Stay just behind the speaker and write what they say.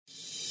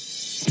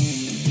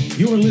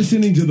You're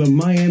listening to the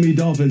Miami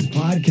Dolphins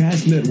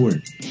Podcast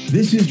Network.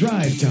 This is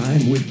Drive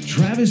Time with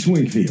Travis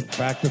Wingfield.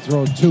 Back to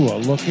throw Tua,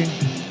 looking,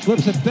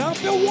 flips it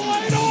downfield,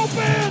 wide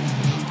open!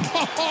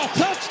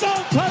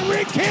 Touchdown,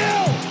 Tyreek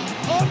Hill!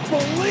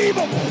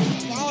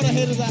 Unbelievable! All the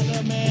haters out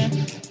there, man.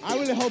 I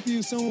really hope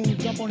you soon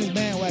jump on this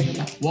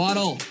bandwagon.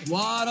 Waddle.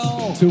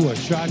 Tua,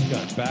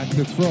 shotgun, back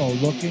to throw,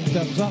 looking,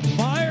 steps up,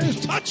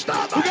 fires,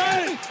 touchdown! You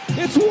got it!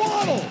 It's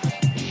Waddle!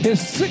 His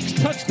sixth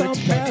touchdown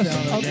pass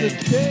of the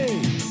day.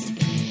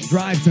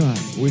 Drive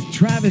Time with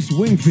Travis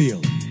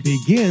Wingfield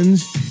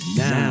begins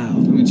now.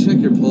 Let me check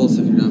your pulse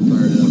if you're not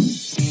fired up.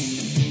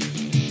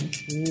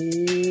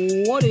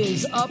 What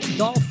is up,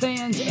 Dolph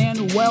fans,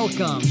 and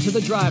welcome to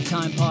the Drive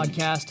Time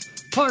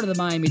Podcast, part of the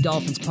Miami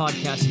Dolphins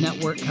Podcast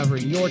Network,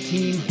 covering your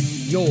team,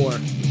 your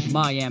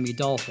Miami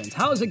Dolphins.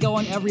 How's it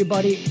going,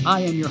 everybody?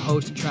 I am your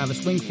host,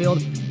 Travis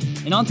Wingfield,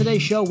 and on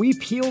today's show, we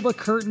peel the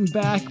curtain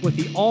back with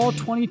the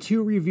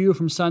All-22 review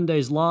from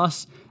Sunday's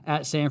loss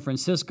at San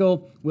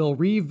Francisco. We'll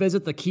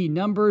revisit the key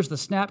numbers, the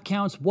snap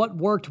counts, what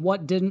worked,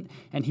 what didn't,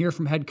 and hear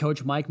from head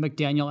coach Mike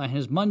McDaniel and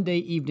his Monday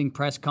evening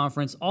press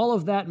conference. All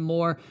of that and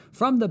more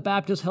from the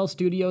Baptist Health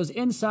Studios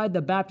inside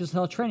the Baptist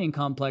Health Training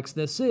Complex.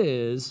 This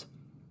is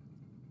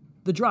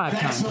the Drive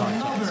Time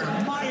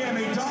Podcast.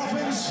 Miami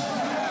Dolphins.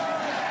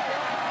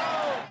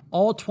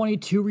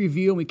 All-22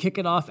 review, and we kick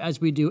it off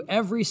as we do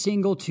every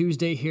single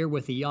Tuesday here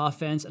with the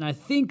offense. And I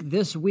think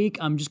this week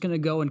I'm just going to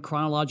go in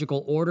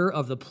chronological order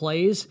of the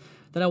plays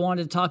that I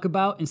wanted to talk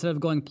about instead of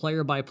going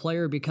player by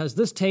player, because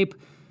this tape,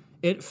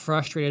 it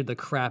frustrated the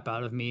crap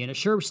out of me. And it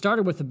sure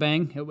started with a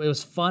bang. It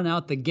was fun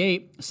out the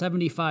gate,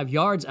 75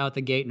 yards out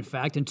the gate, in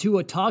fact. And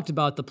Tua talked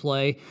about the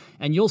play,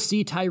 and you'll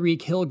see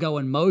Tyreek Hill go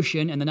in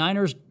motion, and the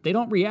Niners, they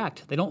don't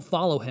react. They don't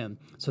follow him.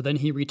 So then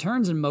he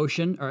returns in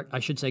motion, or I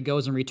should say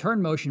goes in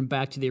return motion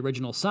back to the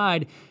original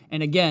side.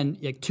 And again,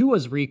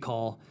 Tua's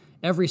recall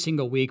every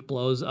single week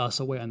blows us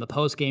away on the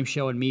post-game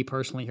show and me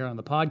personally here on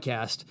the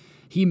podcast.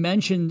 He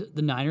mentioned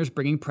the Niners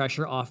bringing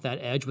pressure off that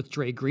edge with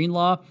Dre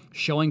Greenlaw,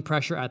 showing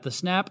pressure at the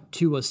snap.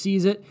 Tua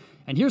sees it.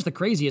 And here's the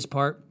craziest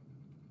part.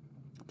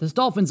 This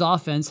Dolphins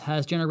offense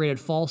has generated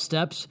false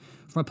steps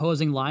from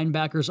opposing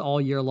linebackers all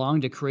year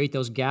long to create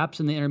those gaps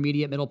in the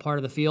intermediate middle part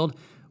of the field.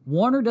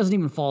 Warner doesn't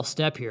even false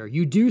step here.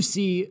 You do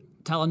see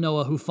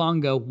Talanoa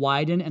Hufanga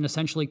widen and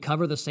essentially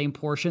cover the same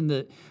portion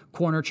that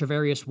corner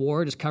Charvarius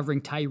Ward is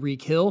covering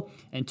Tyreek Hill,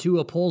 and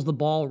Tua pulls the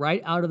ball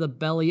right out of the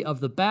belly of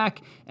the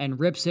back and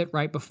rips it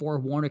right before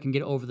Warner can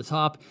get over the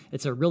top.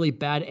 It's a really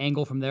bad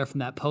angle from there from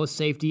that post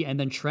safety, and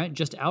then Trent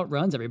just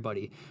outruns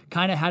everybody.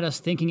 Kind of had us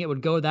thinking it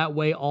would go that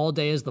way all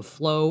day as the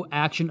flow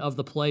action of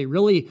the play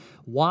really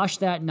washed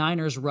that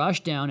Niners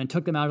rush down and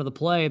took them out of the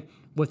play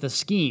with a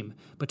scheme.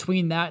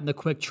 Between that and the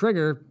quick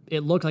trigger, it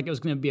looked like it was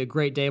going to be a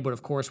great day, but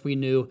of course we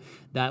knew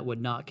that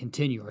would not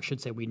continue. Or I should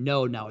say we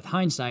know now with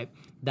hindsight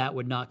that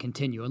would not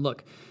continue. And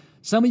look,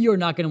 some of you are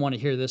not going to want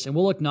to hear this, and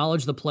we'll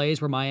acknowledge the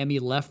plays where Miami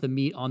left the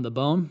meat on the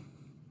bone.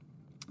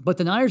 But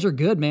the Niners are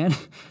good, man.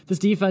 This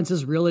defense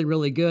is really,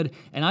 really good.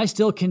 And I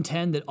still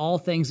contend that all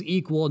things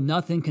equal,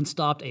 nothing can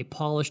stop a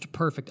polished,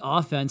 perfect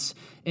offense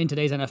in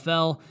today's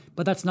NFL.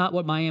 But that's not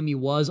what Miami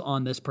was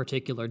on this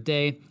particular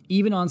day.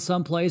 Even on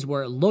some plays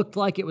where it looked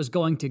like it was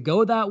going to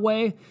go that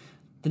way,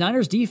 the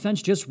Niners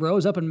defense just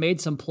rose up and made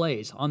some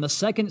plays. On the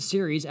second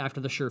series after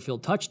the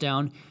Sherfield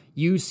touchdown,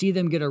 you see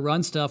them get a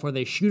run stuff where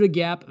they shoot a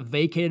gap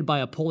vacated by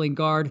a pulling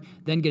guard,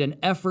 then get an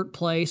effort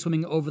play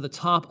swimming over the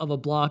top of a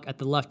block at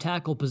the left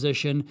tackle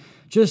position.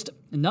 Just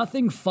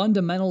nothing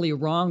fundamentally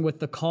wrong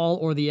with the call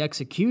or the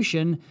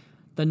execution.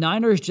 The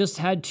Niners just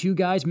had two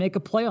guys make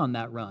a play on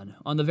that run.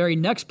 On the very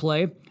next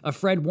play, a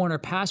Fred Warner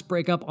pass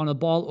breakup on a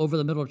ball over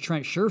the middle of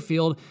Trent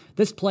Sherfield.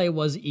 This play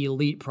was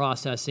elite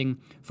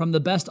processing from the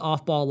best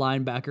off-ball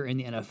linebacker in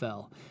the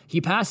NFL. He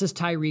passes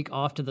Tyreek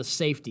off to the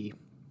safety,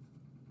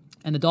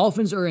 and the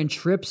Dolphins are in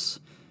trips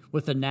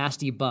with a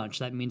nasty bunch.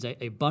 That means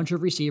a bunch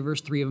of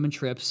receivers, three of them in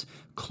trips,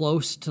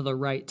 close to the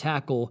right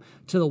tackle,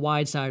 to the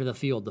wide side of the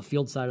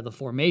field side of the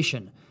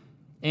formation.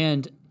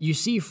 And you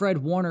see Fred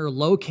Warner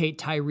locate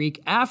Tyreek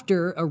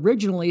after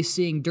originally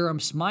seeing Durham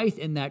Smythe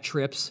in that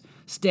trips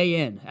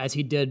stay in, as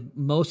he did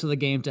most of the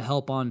game to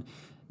help on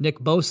Nick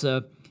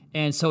Bosa.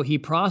 And so he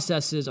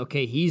processes,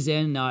 okay, he's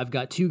in, now I've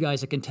got two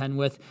guys to contend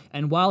with.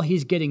 And while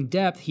he's getting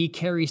depth, he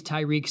carries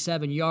Tyreek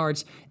 7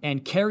 yards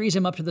and carries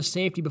him up to the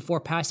safety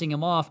before passing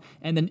him off,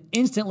 and then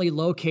instantly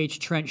locates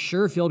Trent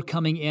Sherfield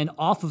coming in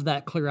off of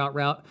that clear out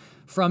route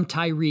from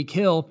Tyreek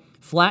Hill,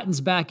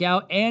 flattens back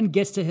out, and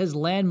gets to his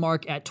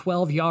landmark at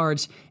 12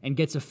 yards and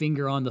gets a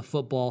finger on the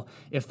football.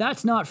 If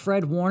that's not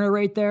Fred Warner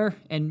right there,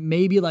 and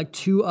maybe like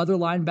two other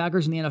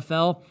linebackers in the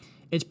NFL,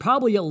 it's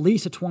probably at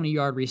least a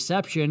 20-yard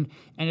reception,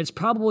 and it's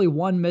probably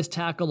one missed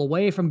tackle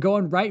away from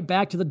going right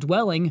back to the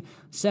dwelling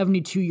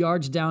 72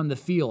 yards down the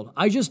field.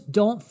 I just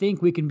don't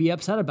think we can be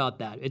upset about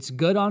that. It's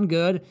good on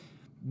good.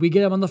 We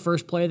get them on the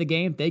first play of the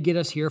game. They get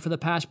us here for the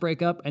pass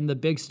breakup and the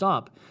big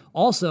stop.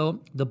 Also,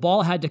 the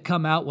ball had to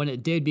come out when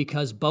it did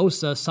because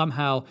Bosa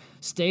somehow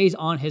stays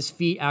on his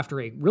feet after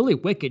a really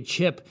wicked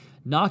chip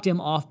knocked him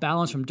off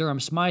balance from Durham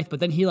Smythe, but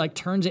then he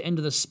turns it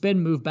into the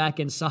spin move back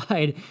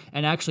inside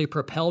and actually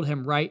propelled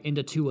him right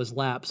into Tua's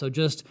lap. So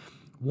just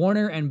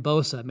Warner and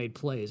Bosa made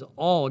plays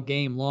all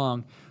game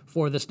long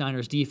for this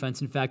Niners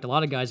defense. In fact, a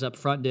lot of guys up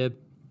front did.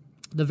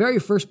 The very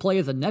first play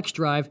of the next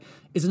drive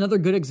is another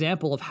good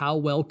example of how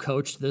well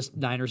coached this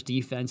Niners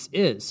defense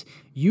is.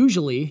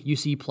 Usually, you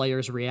see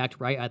players react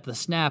right at the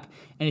snap,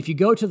 and if you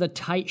go to the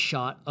tight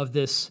shot of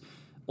this,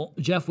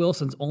 Jeff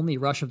Wilson's only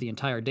rush of the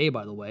entire day,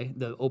 by the way,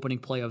 the opening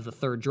play of the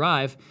third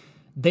drive,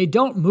 they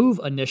don't move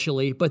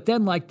initially, but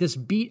then this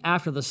beat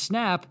after the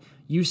snap,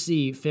 you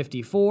see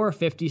 54,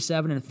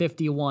 57, and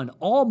 51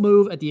 all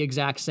move at the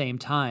exact same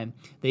time.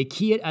 They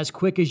key it as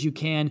quick as you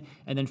can,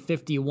 and then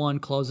 51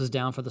 closes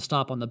down for the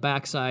stop on the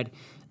backside.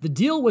 The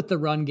deal with the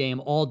run game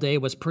all day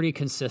was pretty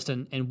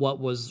consistent in what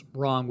was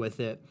wrong with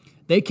it.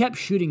 They kept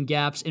shooting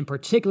gaps, in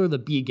particular the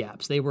B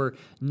gaps. They were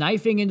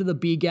knifing into the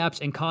B gaps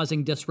and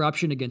causing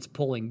disruption against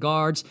pulling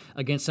guards,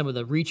 against some of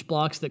the reach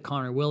blocks that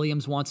Connor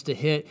Williams wants to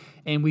hit,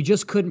 and we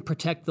just couldn't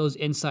protect those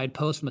inside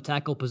posts from the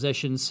tackle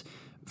positions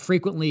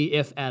frequently,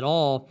 if at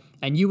all.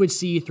 And you would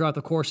see throughout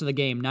the course of the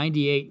game,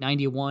 98,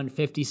 91,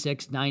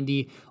 56,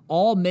 90,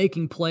 all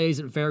making plays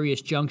at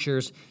various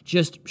junctures,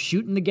 just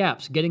shooting the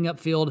gaps, getting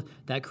upfield,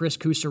 that Chris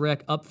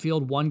Kusarek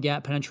upfield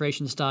one-gap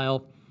penetration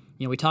style.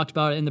 We talked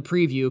about it in the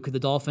preview. Could the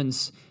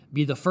Dolphins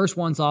be the first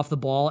ones off the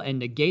ball and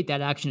negate that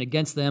action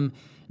against them?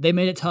 They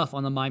made it tough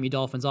on the Miami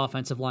Dolphins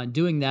offensive line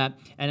doing that,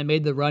 and it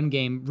made the run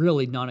game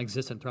really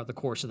non-existent throughout the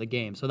course of the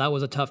game. So that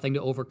was a tough thing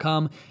to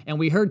overcome. And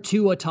we heard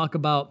Tua talk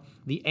about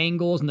the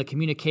angles and the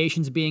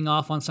communications being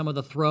off on some of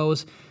the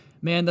throws.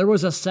 Man, there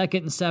was a 2nd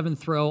and 7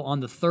 throw on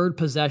the third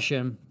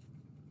possession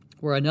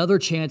where another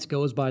chance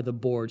goes by the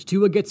boards.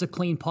 Tua gets a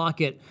clean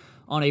pocket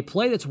on a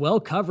play that's well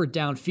covered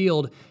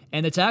downfield,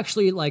 and it's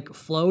actually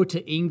flow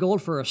to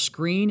Ingold for a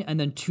screen and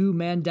then 2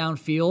 men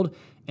downfield,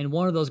 and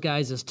one of those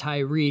guys is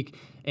Tyreek.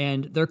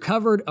 And they're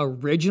covered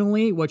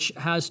originally, which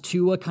has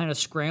Tua kind of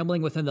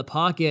scrambling within the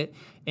pocket,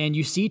 and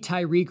you see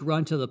Tyreek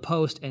run to the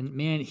post, and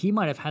man, he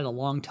might have had a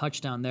long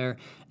touchdown there,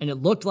 and it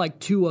looked like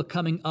Tua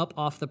coming up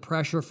off the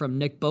pressure from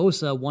Nick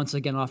Bosa, once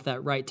again off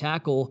that right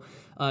tackle.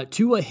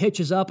 Tua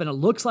hitches up, and it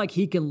looks like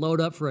he can load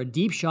up for a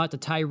deep shot to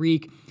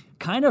Tyreek,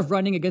 kind of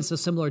running against a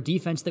similar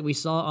defense that we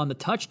saw on the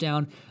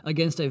touchdown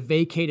against a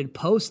vacated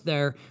post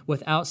there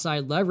with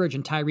outside leverage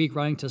and Tyreek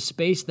running to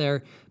space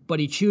there, but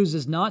he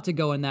chooses not to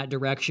go in that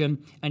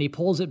direction, and he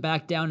pulls it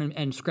back down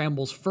and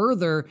scrambles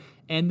further,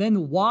 and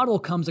then Waddle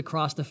comes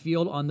across the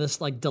field on this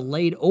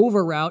delayed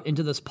over route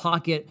into this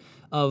pocket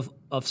of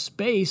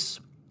space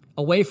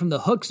away from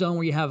the hook zone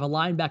where you have a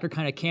linebacker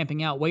kind of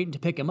camping out, waiting to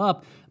pick him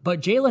up, but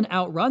Jalen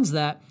outruns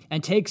that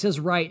and takes his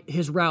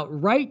route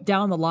right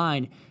down the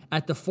line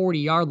at the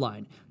 40-yard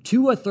line.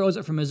 Tua throws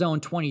it from his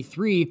own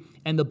 23,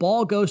 and the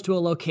ball goes to a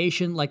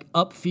location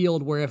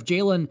upfield where if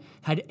Jalen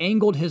had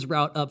angled his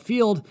route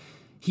upfield,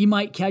 he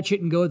might catch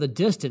it and go the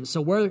distance.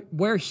 So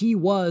where he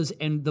was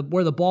and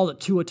where the ball that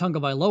Tua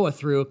Tagovailoa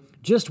threw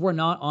just were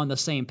not on the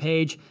same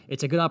page.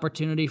 It's a good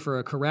opportunity for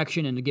a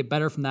correction and to get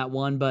better from that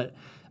one, but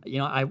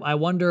I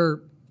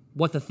wonder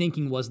what the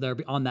thinking was there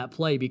on that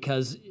play,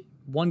 because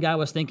one guy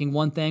was thinking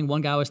one thing,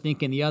 one guy was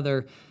thinking the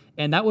other,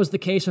 and that was the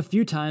case a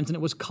few times, and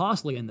it was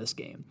costly in this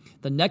game.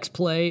 The next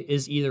play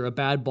is either a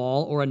bad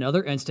ball or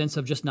another instance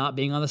of just not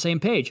being on the same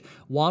page.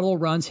 Waddle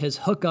runs his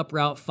hookup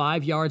route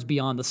 5 yards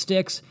beyond the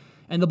sticks,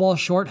 and the ball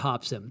short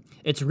hops him.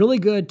 It's really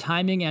good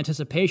timing and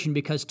anticipation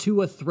because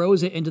Tua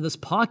throws it into this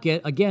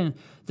pocket, again,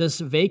 this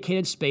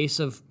vacated space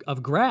of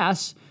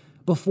grass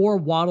before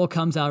Waddle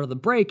comes out of the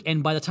break,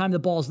 and by the time the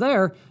ball's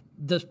there,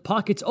 the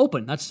pocket's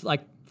open. That's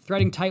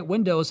threading tight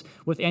windows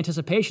with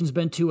anticipation's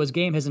been Tua's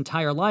game his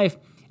entire life,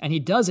 and he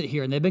does it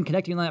here, and they've been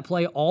connecting on that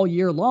play all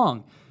year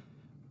long.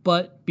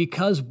 But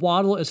because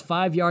Waddle is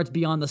 5 yards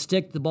beyond the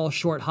stick, the ball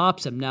short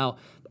hops him. Now,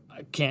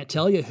 I can't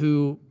tell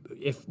you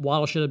if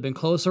Waddle should have been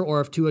closer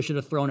or if Tua should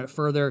have thrown it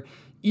further.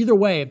 Either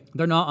way,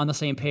 they're not on the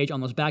same page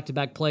on those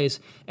back-to-back plays,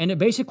 and it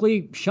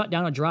basically shut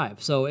down a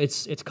drive. So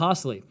it's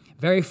costly,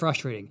 very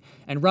frustrating.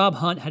 And Rob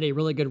Hunt had a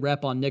really good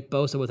rep on Nick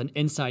Bosa with an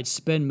inside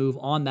spin move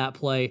on that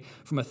play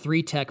from a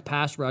 3-tech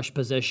pass rush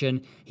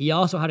position. He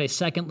also had a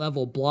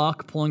second-level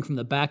block pulling from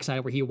the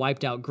backside where he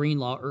wiped out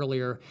Greenlaw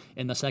earlier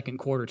in the second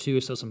quarter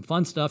too. So some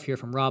fun stuff here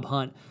from Rob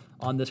Hunt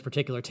on this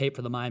particular tape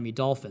for the Miami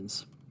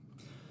Dolphins.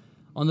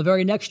 On the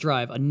very next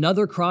drive,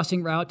 another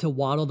crossing route to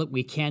Waddle that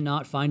we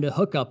cannot find a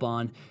hookup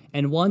on.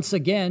 And once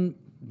again,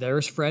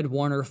 there's Fred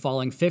Warner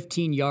falling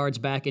 15 yards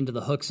back into the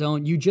hook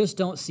zone. You just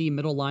don't see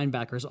middle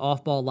linebackers,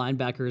 off-ball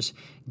linebackers,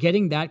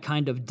 getting that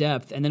kind of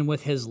depth. And then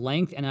with his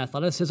length and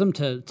athleticism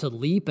to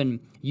leap and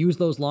use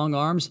those long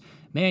arms,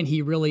 man,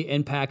 he really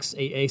impacts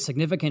a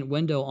significant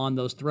window on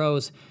those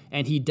throws,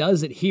 and he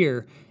does it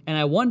here. And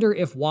I wonder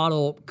if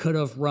Waddle could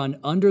have run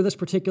under this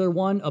particular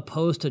one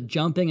opposed to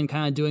jumping and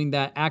kind of doing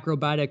that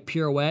acrobatic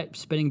pirouette,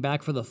 spinning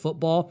back for the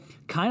football,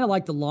 kind of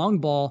like the long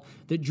ball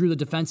that drew the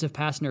defensive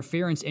pass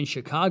interference in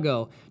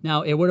Chicago.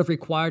 Now, it would have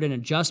required an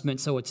adjustment,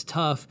 so it's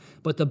tough,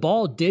 but the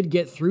ball did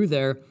get through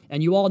there,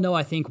 And you all know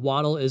I think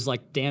Waddle is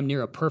like damn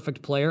near a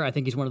perfect player. I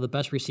think he's one of the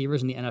best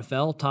receivers in the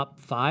NFL, top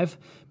 5.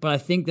 But I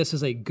think this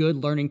is a good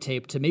learning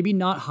tape to maybe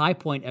not high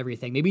point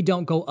everything. Maybe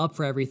don't go up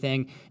for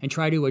everything and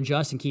try to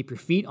adjust and keep your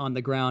feet on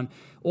the ground,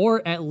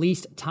 or at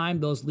least time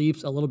those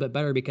leaps a little bit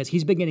better, because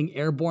he's been getting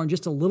airborne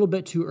just a little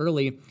bit too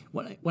early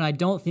when I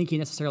don't think he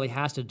necessarily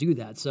has to do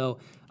that. So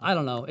I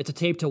don't know. It's a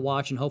tape to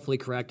watch and hopefully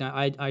correct.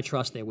 I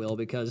trust they will,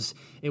 because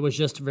it was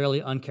just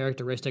really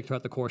uncharacteristic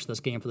throughout the course of this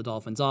game for the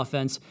Dolphins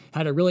offense.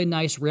 Had a really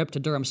nice rip to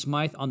Durham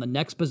Smythe on the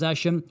next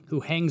possession,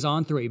 who hangs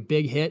on through a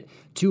big hit.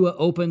 Tua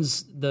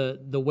opens the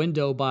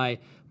window by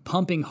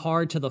pumping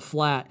hard to the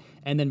flat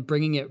and then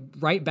bringing it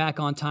right back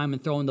on time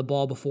and throwing the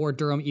ball before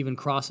Durham even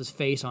crosses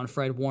face on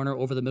Fred Warner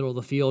over the middle of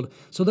the field.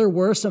 So there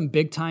were some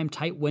big-time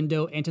tight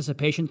window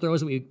anticipation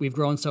throws that we've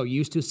grown so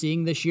used to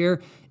seeing this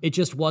year. It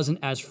just wasn't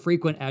as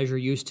frequent as you're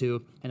used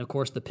to. And, of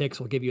course, the picks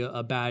will give you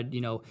a bad,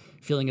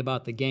 feeling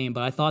about the game.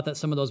 But I thought that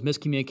some of those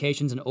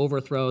miscommunications and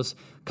overthrows,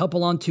 a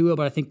couple on Tua,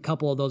 but I think a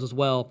couple of those as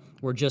well,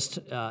 were just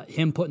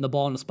him putting the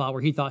ball in the spot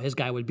where he thought his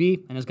guy would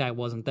be, and his guy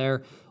wasn't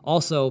there.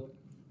 Also,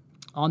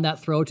 on that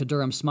throw to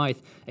Durham Smythe,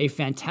 a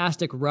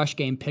fantastic rush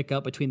game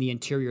pickup between the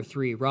interior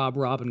 3, Rob,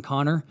 and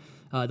Connor.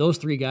 Those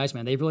 3 guys,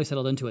 man, they've really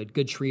settled into a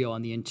good trio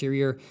on the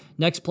interior.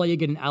 Next play, you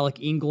get an Alec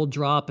Ingold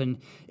drop, and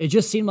it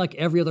just seemed like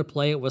every other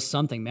play it was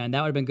something, man.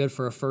 That would have been good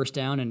for a first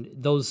down, and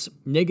those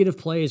negative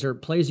plays, or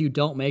plays you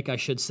don't make, I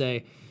should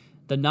say,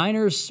 the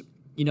Niners,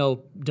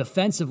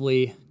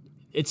 defensively,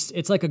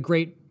 it's like a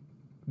great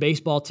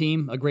baseball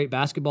team, a great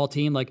basketball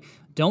team. Like,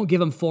 don't give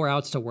them 4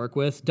 outs to work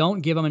with.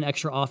 Don't give them an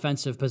extra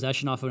offensive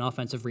possession off of an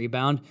offensive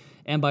rebound.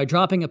 And by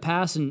dropping a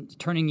pass and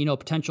turning,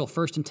 potential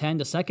 1st and 10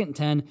 to 2nd and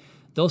 10,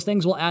 those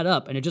things will add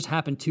up. And it just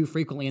happened too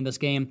frequently in this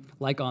game,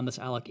 like on this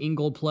Alec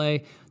Ingold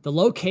play. The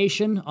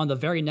location on the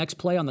very next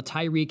play on the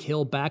Tyreek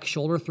Hill back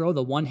shoulder throw,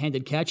 the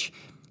one-handed catch,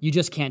 you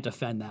just can't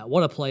defend that.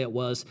 What a play it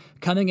was.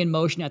 Coming in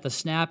motion at the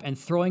snap and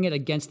throwing it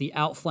against the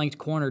outflanked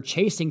corner,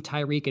 chasing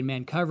Tyreek in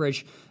man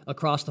coverage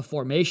across the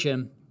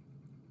formation.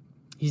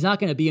 He's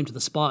not going to beat him to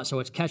the spot, so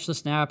it's catch the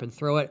snap and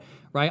throw it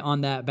right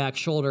on that back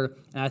shoulder.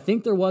 And I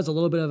think there was a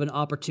little bit of an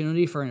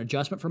opportunity for an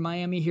adjustment for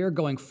Miami here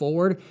going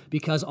forward,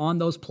 because on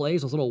those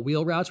plays, those little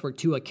wheel routes where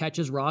Tua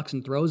catches rocks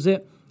and throws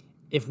it,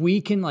 if we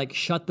can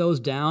shut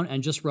those down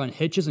and just run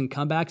hitches and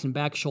comebacks and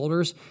back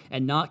shoulders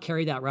and not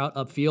carry that route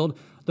upfield,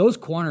 those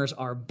corners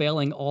are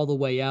bailing all the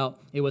way out.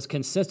 It was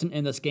consistent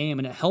in this game,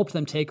 and it helped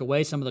them take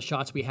away some of the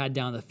shots we had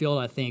down the field,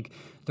 I think,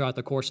 throughout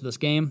the course of this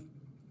game.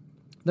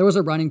 There was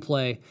a running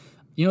play.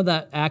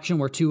 That action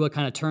where Tua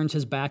kind of turns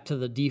his back to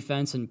the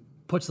defense and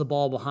puts the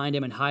ball behind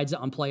him and hides it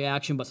on play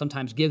action, but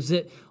sometimes gives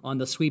it on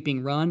the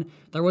sweeping run.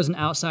 There was an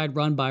outside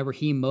run by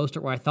Raheem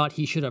Mostert where I thought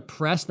he should have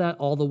pressed that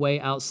all the way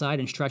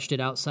outside and stretched it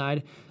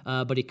outside,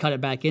 but he cut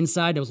it back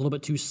inside. It was a little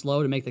bit too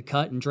slow to make the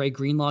cut, and Dre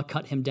Greenlaw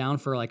cut him down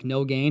for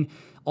no gain.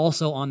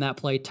 Also on that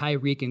play,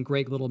 Tyreek and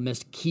Greg Little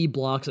missed key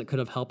blocks that could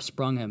have helped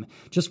sprung him.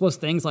 Just was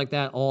things like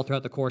that all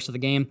throughout the course of the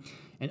game.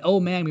 And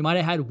oh man, we might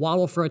have had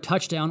Waddle for a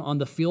touchdown on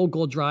the field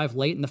goal drive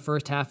late in the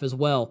first half as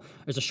well.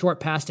 There's a short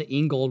pass to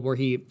Ingold where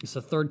it's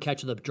the 3rd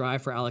catch of the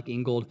drive for Alec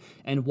Ingold.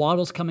 And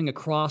Waddle's coming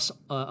across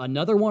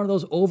another one of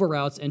those over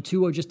routes, and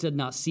Tua just did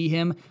not see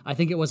him. I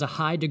think it was a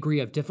high degree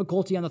of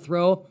difficulty on the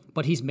throw,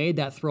 but he's made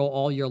that throw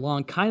all year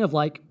long. Kind of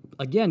like,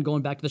 again,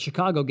 going back to the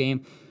Chicago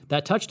game,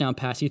 that touchdown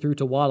pass he threw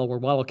to Waddle where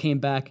Waddle came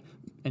back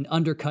and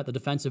undercut the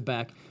defensive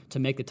back to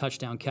make the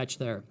touchdown catch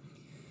there.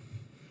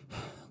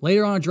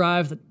 Later on a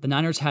drive,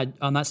 Niners had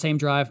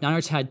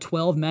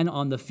 12 men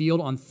on the field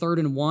on 3rd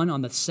and 1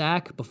 on the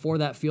sack before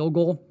that field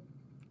goal.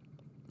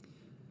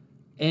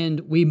 And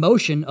we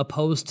motion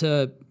opposed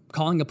to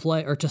calling a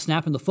play or to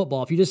snapping the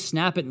football. If you just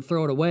snap it and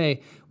throw it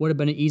away, would have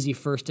been an easy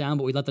first down,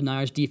 but we let the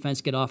Niners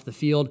defense get off the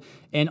field.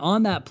 And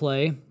on that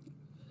play,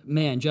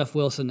 man, Jeff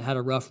Wilson had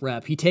a rough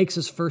rep. He takes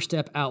his first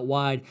step out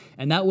wide,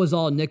 and that was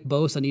all Nick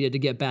Bosa needed to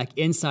get back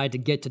inside to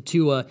get to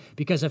Tua,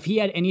 because if he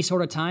had any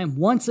sort of time,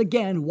 once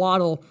again,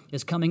 Waddle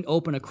is coming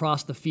open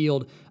across the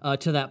field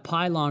to that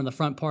pylon in the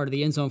front part of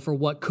the end zone for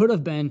what could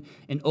have been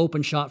an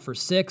open shot for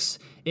 6.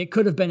 It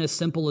could have been as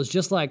simple as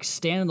just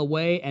stand in the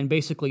way and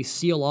basically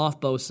seal off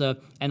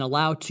Bosa and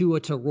allow Tua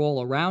to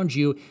roll around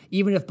you.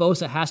 Even if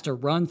Bosa has to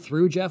run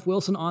through Jeff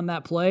Wilson on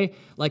that play,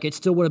 it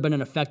still would have been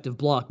an effective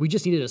block. We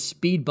just needed a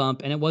speed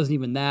bump, and it wasn't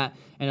even that,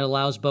 and it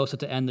allows Bosa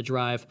to end the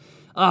drive.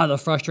 The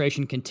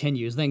frustration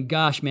continues. Then,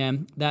 gosh,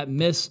 man, that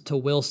miss to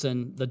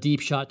Wilson, the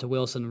deep shot to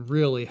Wilson,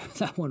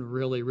 that one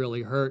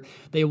really hurt.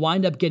 They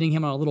wind up getting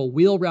him on a little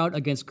wheel route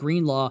against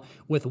Greenlaw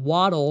with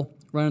Waddle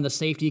running the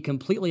safety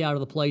completely out of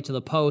the play to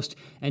the post,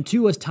 and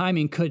Tua's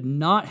timing could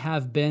not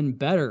have been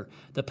better.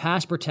 The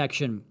pass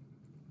protection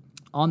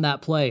on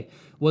that play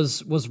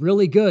was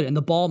really good, and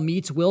the ball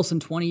meets Wilson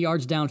 20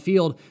 yards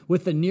downfield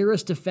with the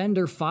nearest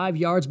defender 5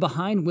 yards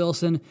behind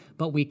Wilson,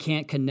 but we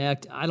can't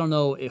connect. I don't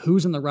know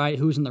who's in the right,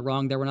 who's in the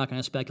wrong there. We're not going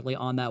to speculate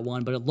on that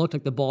one, but it looked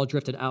like the ball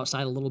drifted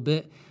outside a little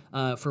bit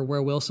for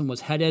where Wilson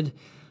was headed.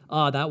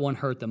 That one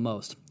hurt the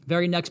most.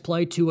 Very next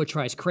play, Tua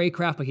tries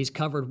Craycraft, but he's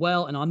covered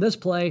well. And on this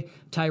play,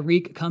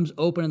 Tyreek comes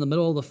open in the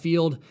middle of the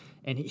field,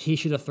 and he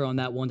should have thrown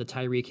that one to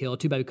Tyreek Hill.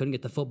 Too bad we couldn't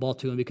get the football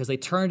to him because they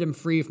turned him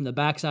free from the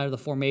backside of the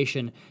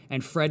formation,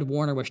 and Fred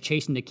Warner was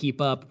chasing to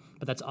keep up,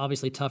 but that's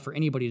obviously tough for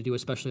anybody to do,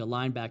 especially a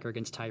linebacker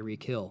against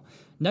Tyreek Hill.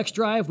 Next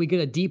drive, we get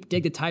a deep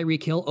dig to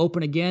Tyreek Hill,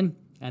 open again,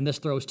 and this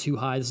throw is too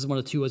high. This is one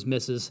of Tua's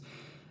misses.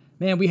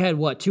 Man, we had,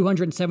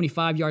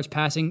 275 yards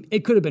passing?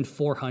 It could have been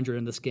 400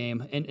 in this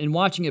game. And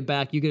watching it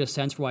back, you get a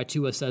sense for why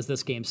Tua says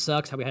this game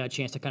sucks, how we had a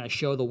chance to kind of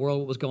show the world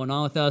what was going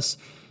on with us,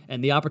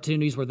 and the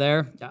opportunities were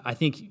there. I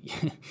think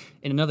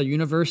in another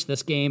universe,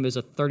 this game is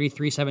a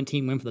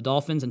 33-17 win for the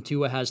Dolphins, and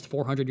Tua has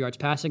 400 yards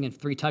passing and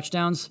 3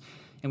 touchdowns.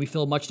 And we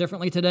feel much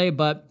differently today,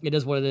 but it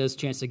is what it is,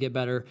 chance to get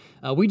better.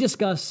 We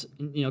discuss,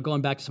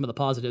 going back to some of the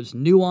positives,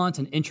 nuance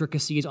and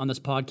intricacies on this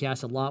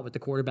podcast a lot with the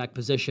quarterback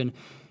position.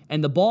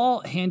 And the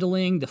ball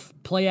handling, the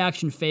play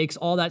action fakes,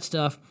 all that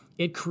stuff,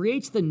 it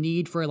creates the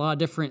need for a lot of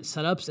different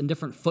setups and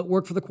different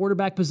footwork for the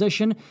quarterback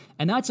position.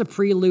 And that's a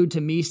prelude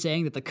to me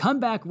saying that the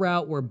comeback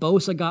route where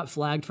Bosa got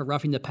flagged for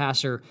roughing the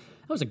passer,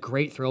 that was a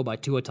great throw by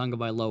Tua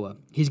Tagovailoa.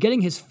 He's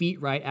getting his feet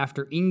right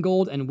after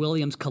Ingold and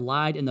Williams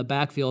collide in the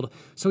backfield,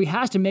 so he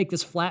has to make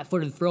this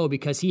flat-footed throw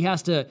because he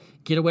has to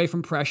get away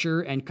from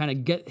pressure and kind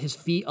of get his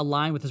feet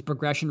aligned with his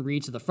progression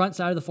reads to the front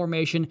side of the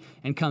formation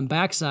and come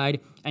backside,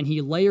 and he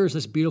layers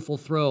this beautiful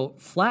throw,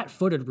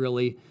 flat-footed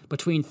really,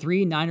 between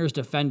 3 Niners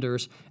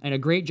defenders, and a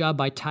great job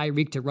by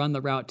Tyreek to run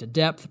the route to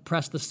depth,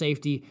 press the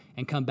safety,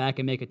 and come back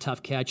and make a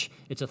tough catch.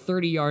 It's a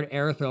 30-yard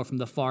air throw from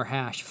the far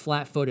hash,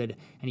 flat-footed,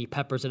 and he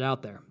peppers it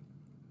out there.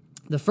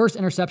 The first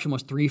interception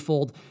was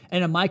threefold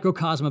and a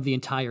microcosm of the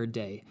entire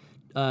day.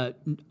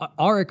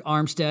 Arik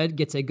Armstead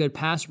gets a good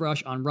pass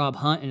rush on Rob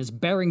Hunt and is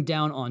bearing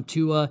down on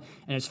Tua,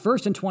 and it's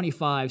 1st and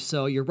 25,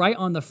 so you're right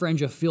on the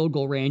fringe of field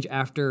goal range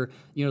after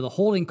the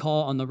holding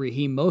call on the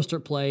Raheem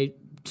Mostert play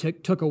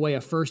took away a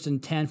 1st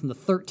and 10 from the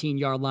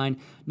 13-yard line.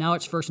 Now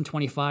it's 1st and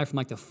 25 from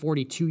like the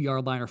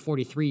 42-yard line or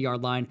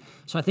 43-yard line.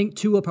 So I think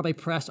Tua probably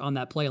pressed on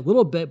that play a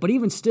little bit, but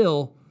even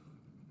still,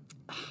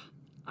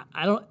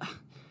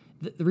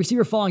 the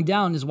receiver falling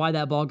down is why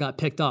that ball got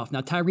picked off. Now,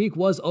 Tyreek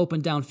was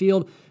open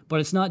downfield, but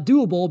it's not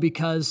doable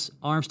because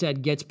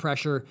Armstead gets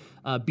pressure,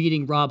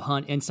 beating Rob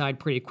Hunt inside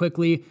pretty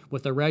quickly.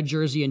 With the red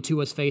jersey in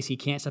Tua's face, he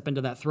can't step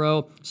into that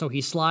throw, so he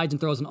slides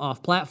and throws an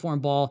off-platform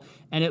ball,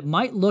 and it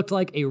might look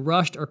like a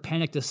rushed or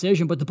panicked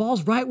decision, but the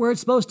ball's right where it's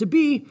supposed to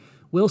be.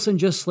 Wilson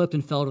just slipped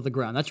and fell to the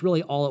ground. That's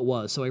really all it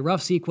was. So a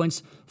rough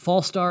sequence,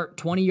 false start,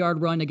 20-yard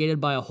run negated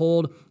by a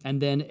hold,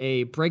 and then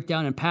a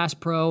breakdown and pass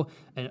pro,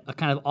 a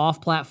kind of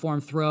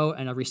off-platform throw,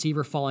 and a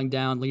receiver falling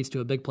down leads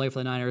to a big play for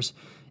the Niners.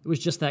 It was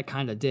just that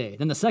kind of day.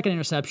 Then the second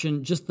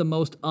interception, just the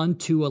most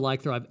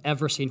un-Tua-like throw I've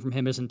ever seen from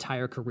him his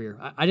entire career.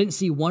 I didn't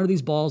see one of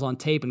these balls on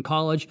tape in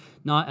college,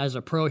 not as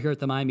a pro here at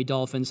the Miami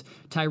Dolphins.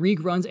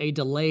 Tyreek runs a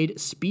delayed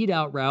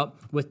speed-out route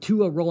with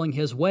Tua rolling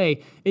his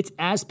way. It's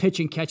as pitch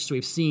and catch as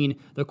we've seen.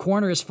 The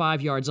corner is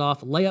 5 yards off,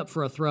 layup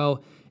for a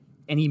throw,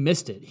 and he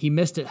missed it. He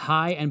missed it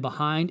high and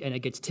behind, and it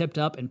gets tipped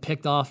up and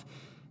picked off.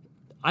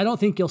 I don't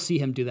think you'll see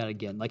him do that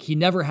again. Like, he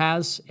never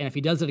has, and if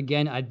he does it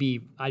again, I'd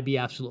be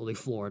absolutely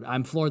floored.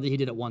 I'm floored that he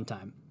did it one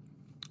time.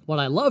 What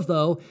I love,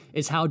 though,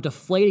 is how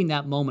deflating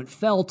that moment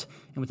felt,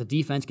 and with the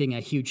defense getting a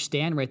huge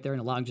stand right there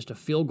and allowing just a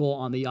field goal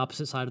on the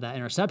opposite side of that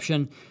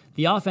interception,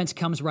 the offense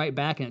comes right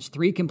back, and it's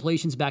 3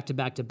 completions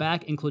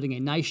back-to-back-to-back, including a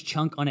nice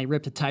chunk on a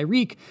rip to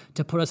Tyreek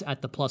to put us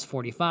at the plus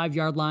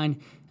 45-yard line,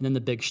 and then the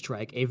big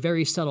strike. A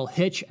very subtle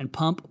hitch and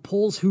pump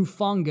pulls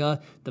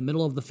Hufanga, the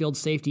middle of the field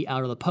safety,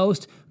 out of the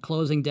post,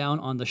 closing down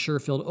on the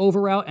Sherfield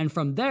over route, and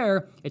from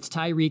there, it's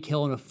Tyreek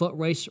Hill in a foot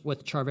race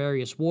with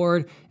Charvarius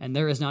Ward, and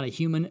there is not a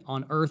human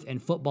on earth in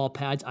football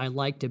pads I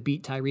like to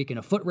beat Tyreek in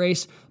a foot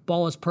race.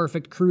 Ball is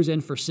perfect, cruise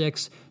in for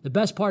 6. The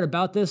best part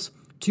about this,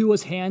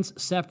 Tua's hands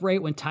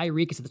separate when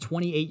Tyreek is at the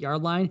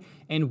 28-yard line,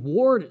 and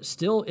Ward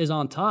still is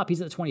on top.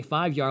 He's at the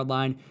 25-yard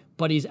line,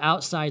 but he's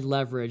outside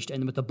leveraged,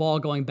 and with the ball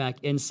going back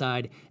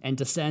inside and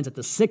descends at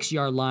the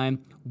 6-yard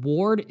line,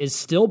 Ward is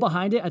still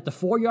behind it at the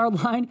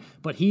 4-yard line,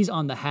 but he's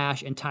on the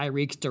hash, and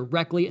Tyreek's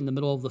directly in the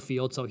middle of the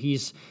field, so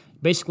he's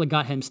basically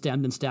got him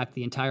stemmed and stacked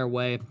the entire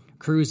way.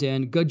 Cruise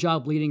in. Good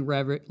job leading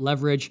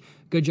leverage.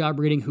 Good job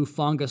reading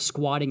Hufanga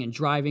squatting and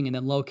driving and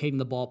then locating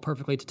the ball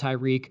perfectly to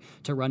Tyreek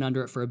to run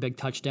under it for a big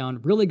touchdown.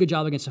 Really good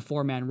job against a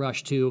 4-man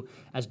rush, too,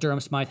 as Durham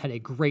Smythe had a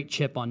great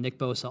chip on Nick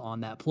Bosa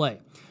on that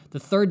play. The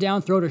third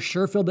down throw to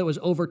Sherfield that was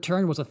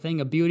overturned was a thing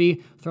of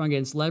beauty. Throwing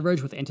against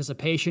leverage with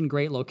anticipation,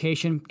 great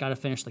location, got to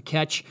finish the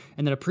catch,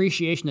 and then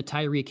appreciation to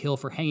Tyreek Hill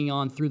for hanging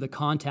on through the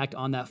contact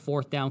on that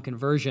 4th down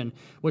conversion,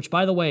 which,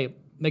 by the way,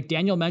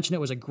 McDaniel mentioned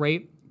it was a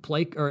great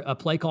play or a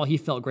play call he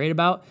felt great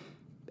about.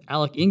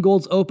 Alec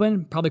Ingold's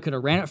open, probably could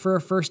have ran it for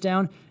a 1st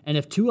down, and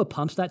if Tua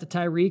pumps that to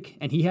Tyreek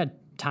and he had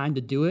time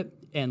to do it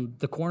and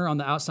the corner on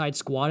the outside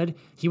squatted,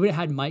 he would have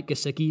had Mike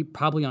Gesicki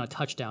probably on a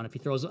touchdown if he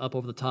throws it up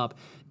over the top.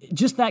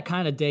 Just that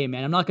kind of day,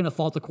 man. I'm not going to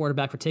fault the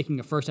quarterback for taking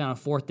a 1st down and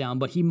 4th down,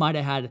 but he might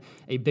have had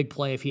a big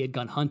play if he had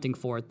gone hunting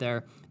for it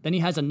there. Then he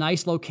has a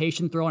nice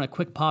location throw and a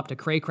quick pop to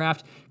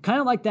Craycraft, kind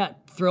of like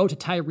that throw to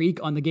Tyreek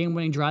on the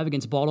game-winning drive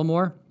against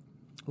Baltimore,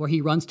 where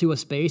he runs to a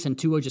space and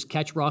Tua just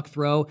catch, rock,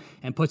 throw,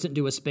 and puts it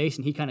into a space,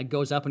 and he kind of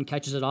goes up and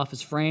catches it off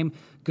his frame.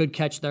 Good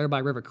catch there by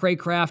River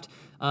Craycraft.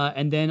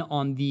 And then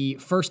on the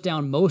first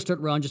down Mostert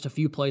run, just a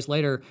few plays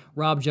later,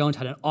 Rob Jones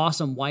had an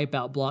awesome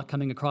wipeout block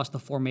coming across the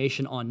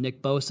formation on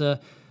Nick Bosa.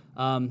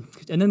 And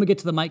then we get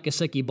to the Mike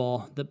Gesicki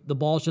ball. The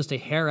ball's just a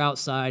hair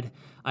outside.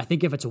 I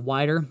think if it's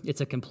wider, it's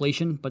a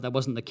completion, but that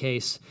wasn't the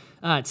case.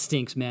 It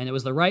stinks, man. It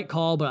was the right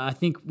call, but I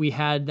think we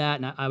had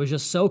that, and I was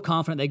just so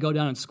confident they go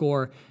down and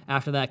score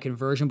after that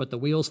conversion, but the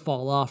wheels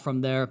fall off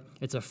from there.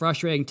 It's a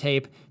frustrating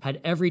tape.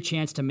 Had every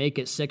chance to make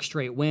it 6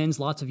 straight wins.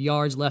 Lots of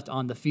yards left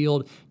on the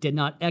field. Did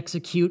not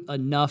execute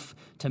enough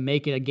to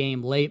make it a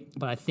game late,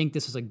 but I think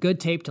this is a good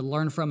tape to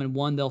learn from and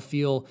one they'll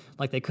feel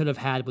like they could have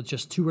had with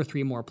just 2 or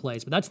 3 more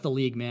plays. But that's the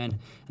league, man,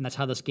 and that's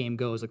how this game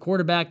goes. The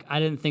quarterback, I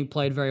didn't think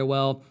played very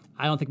well.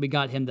 I don't think we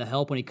got him the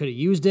help when he could have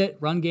used it.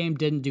 Run game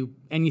didn't do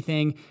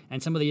anything,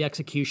 and some of the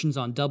executions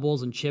on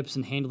doubles and chips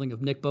and handling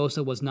of Nick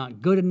Bosa was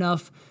not good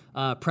enough.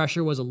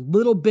 Pressure was a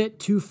little bit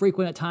too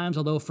frequent at times,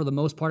 although for the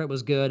most part it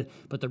was good.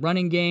 But the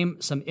running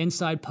game, some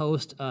inside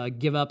post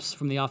give-ups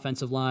from the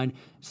offensive line,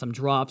 some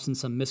drops and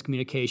some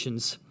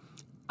miscommunications.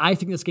 I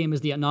think this game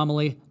is the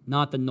anomaly,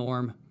 not the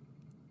norm.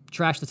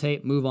 Trash the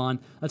tape, move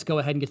on. Let's go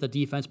ahead and get to the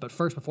defense. But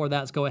first, before that,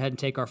 let's go ahead and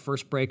take our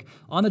first break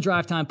on the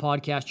Drive Time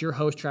Podcast. Your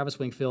host, Travis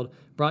Wingfield,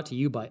 brought to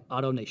you by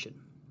Auto Nation.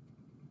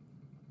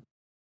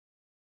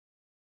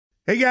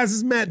 Hey guys, this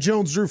is Matt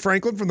Jones, Drew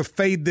Franklin from the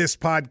Fade This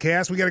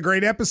podcast. We got a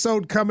great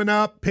episode coming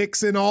up,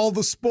 picks in all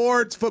the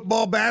sports,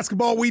 football,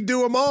 basketball, we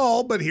do them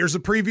all. But here's a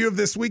preview of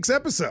this week's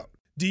episode.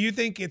 Do you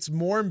think it's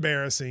more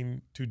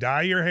embarrassing to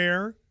dye your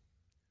hair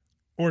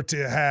or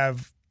to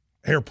have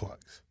hair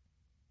plugs?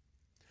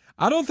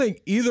 I don't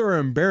think either are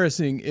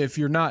embarrassing if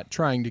you're not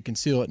trying to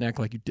conceal it and act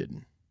like you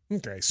didn't.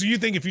 Okay, so you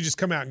think if you just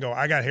come out and go,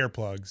 I got hair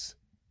plugs.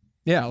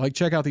 Yeah, like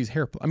check out these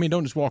hair plugs. I mean,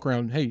 don't just walk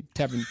around, hey,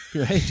 tapping,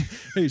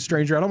 hey,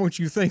 stranger, I don't want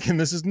you thinking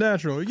this is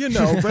natural. You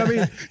know, but I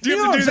mean, do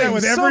you have to do that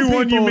with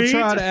everyone you meet?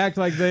 Try to act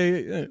like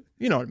they,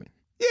 you know what I mean?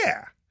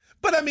 Yeah.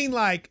 But I mean,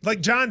 like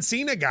John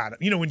Cena got it.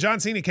 You know, when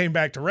John Cena came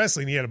back to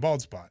wrestling, he had a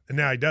bald spot, and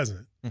now he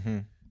doesn't. Mm-hmm.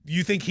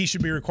 You think he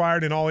should be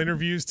required in all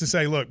interviews to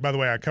say, look, by the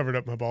way, I covered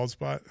up my bald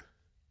spot?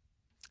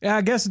 Yeah,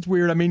 I guess it's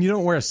weird. I mean, you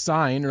don't wear a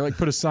sign or like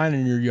put a sign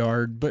in your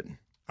yard, but.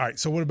 All right,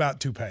 so what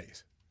about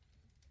toupees?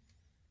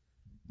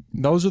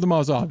 Those are the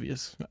most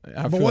obvious.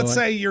 But let's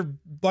say you're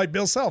like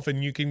Bill Self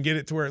and you can get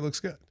it to where it looks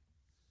good.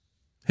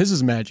 His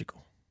is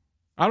magical.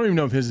 I don't even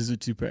know if his is a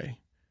toupee.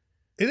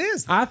 It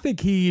is. I think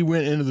he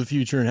went into the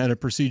future and had a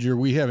procedure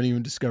we haven't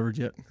even discovered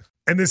yet.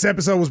 And this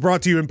episode was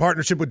brought to you in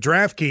partnership with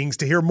DraftKings.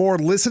 To hear more,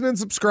 listen and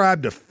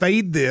subscribe to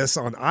Fade This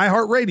on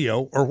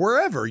iHeartRadio or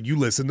wherever you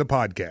listen to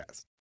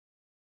podcasts.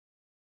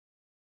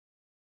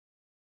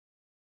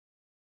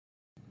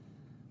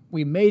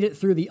 We made it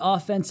through the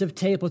offensive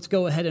tape. Let's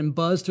go ahead and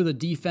buzz through the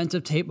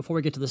defensive tape before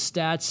we get to the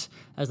stats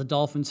as the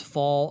Dolphins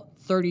fall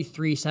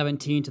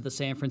 33-17 to the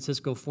San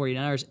Francisco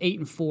 49ers,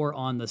 8-4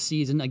 on the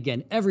season.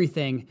 Again,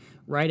 everything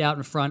right out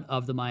in front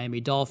of the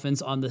Miami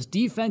Dolphins. On this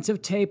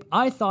defensive tape,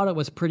 I thought it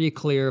was pretty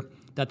clear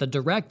that the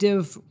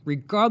directive,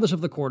 regardless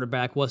of the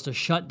quarterback, was to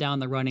shut down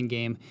the running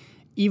game,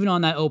 even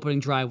on that opening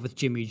drive with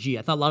Jimmy G.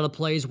 I thought a lot of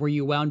plays where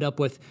you wound up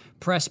with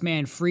press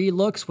man free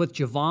looks with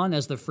Javon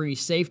as the free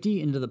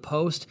safety into the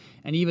post,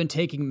 and even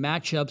taking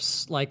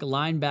matchups like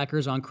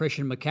linebackers on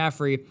Christian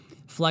McCaffrey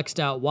flexed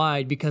out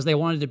wide because they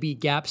wanted to be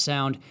gap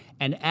sound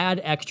and add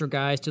extra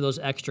guys to those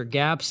extra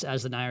gaps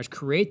as the Niners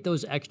create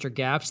those extra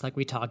gaps like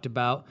we talked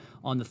about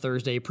on the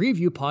Thursday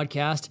preview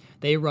podcast.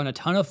 They run a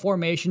ton of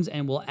formations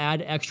and will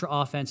add extra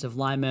offensive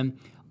linemen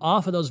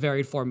off of those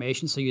varied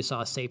formations. So you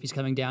saw safeties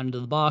coming down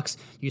into the box.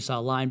 You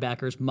saw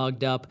linebackers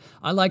mugged up.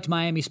 I liked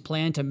Miami's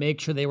plan to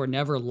make sure they were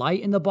never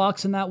light in the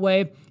box in that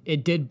way.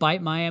 It did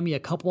bite Miami a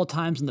couple of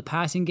times in the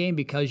passing game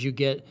because you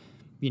get,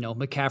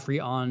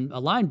 McCaffrey on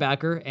a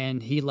linebacker,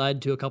 and he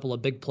led to a couple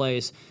of big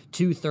plays,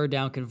 2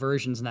 third-down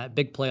conversions, and that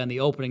big play on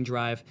the opening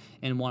drive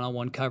in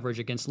one-on-one coverage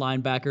against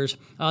linebackers.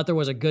 I thought there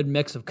was a good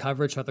mix of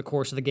coverage throughout the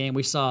course of the game.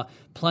 We saw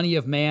plenty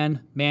of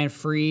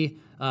man-free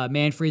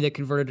that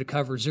converted to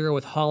cover 0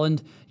 with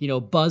Holland,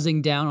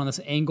 buzzing down on this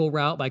angle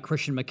route by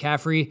Christian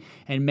McCaffrey.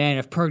 And man,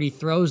 if Purdy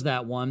throws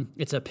that one,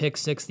 it's a pick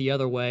 6 the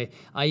other way.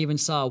 I even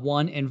saw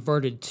one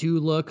inverted 2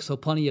 look, so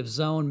plenty of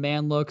zone,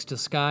 man looks,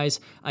 disguise.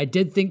 I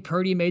did think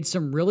Purdy made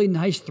some really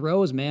nice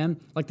throws, man,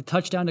 like the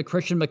touchdown to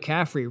Christian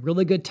McCaffrey.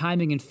 Really good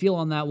timing and feel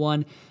on that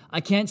one.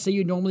 I can't say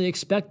you normally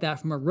expect that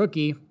from a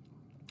rookie,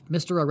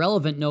 Mr.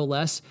 Irrelevant no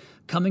less,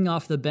 coming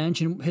off the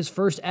bench in his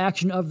first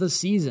action of the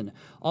season.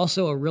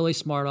 Also a really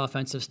smart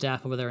offensive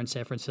staff over there in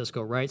San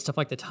Francisco, right? Stuff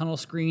like the tunnel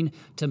screen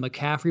to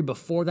McCaffrey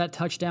before that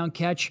touchdown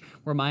catch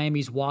where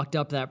Miami's walked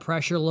up that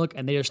pressure look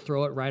and they just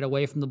throw it right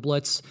away from the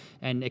blitz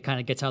and it kind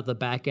of gets out the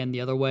back end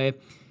the other way.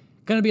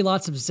 Going to be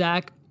lots of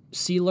Zach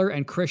Sealer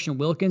and Christian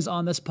Wilkins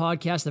on this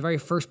podcast. The very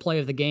first play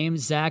of the game,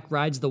 Zach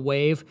rides the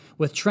wave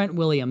with Trent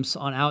Williams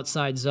on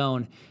outside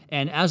zone.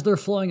 And as they're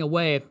flowing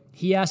away,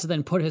 he has to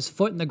then put his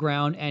foot in the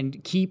ground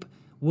and keep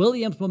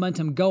Williams'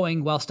 momentum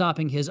going while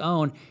stopping his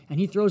own, and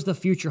he throws the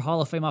future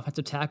Hall of Fame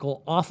offensive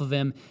tackle off of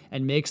him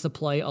and makes the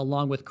play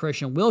along with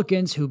Christian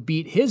Wilkins, who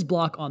beat his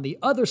block on the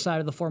other side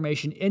of the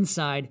formation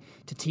inside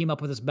to team up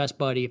with his best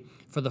buddy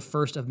for the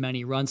first of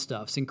many run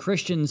stuffs. And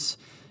Christian's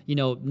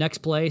next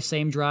play,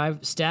 same drive,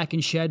 stack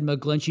and shed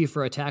McGlinchey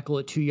for a tackle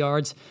at 2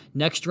 yards.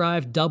 Next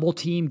drive, double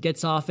team,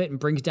 gets off it and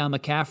brings down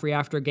McCaffrey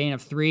after a gain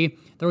of 3.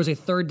 There was a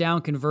third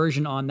down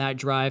conversion on that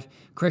drive.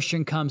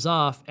 Christian comes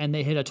off, and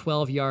they hit a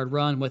 12-yard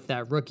run with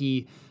that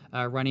rookie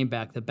running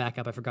back, the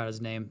backup, I forgot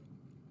his name,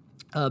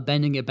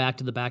 bending it back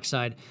to the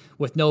backside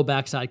with no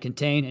backside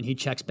contain, and he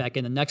checks back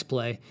in the next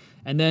play.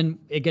 And then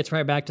it gets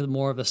right back to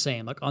more of the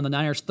same. Like on the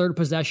Niners' third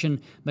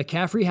possession,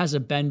 McCaffrey has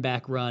a bend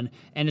back run,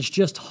 and it's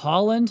just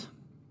Holland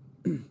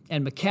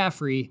and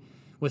McCaffrey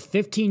with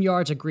 15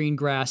 yards of green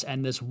grass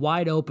and this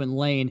wide open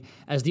lane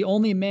as the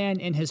only man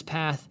in his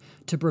path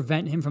to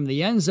prevent him from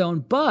the end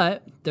zone.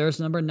 But there's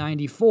number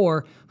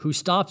 94 who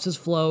stops his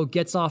flow,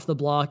 gets off the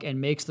block, and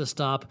makes the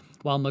stop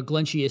while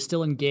McGlinchey is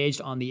still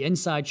engaged on the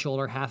inside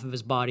shoulder, half of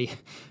his body.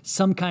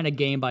 Some kind of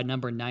game by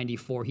number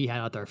 94 he had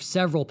out there.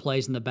 Several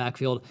plays in the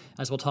backfield,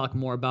 as we'll talk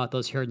more about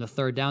those here in the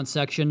third down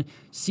section.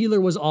 Sealer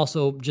was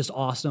also just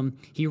awesome.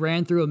 He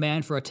ran through a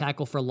man for a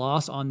tackle for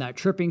loss on that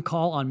tripping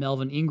call on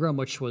Melvin Ingram,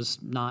 which was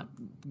not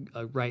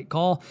a right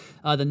call.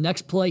 The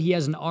next play, he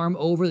has an arm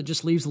over that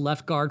just leaves the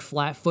left guard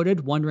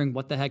flat-footed, wondering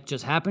what the heck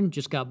just happened.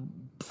 Just got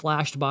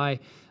flashed by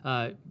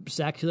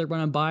Zach Taylor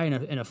running by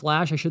in a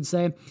flash, I should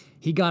say.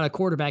 He got a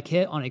quarterback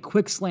hit on a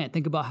quick slant.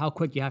 Think about how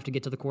quick you have to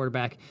get to the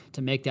quarterback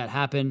to make that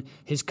happen.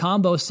 His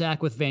combo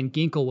sack with Van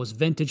Ginkel was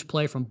vintage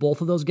play from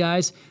both of those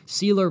guys.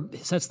 Sealer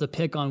sets the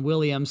pick on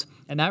Williams,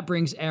 and that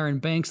brings Aaron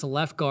Banks, the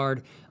left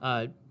guard,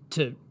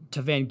 to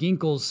Van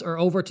Ginkel's, or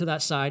over to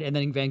that side, and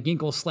then Van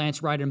Ginkel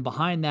slants right in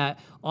behind that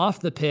off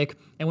the pick,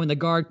 and when the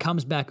guard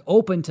comes back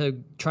open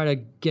to try to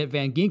get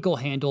Van Ginkel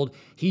handled,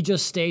 he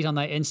just stays on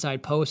that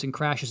inside post and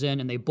crashes in,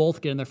 and they both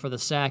get in there for the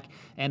sack,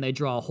 and they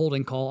draw a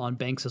holding call on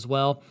Banks as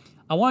well.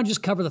 I want to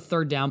just cover the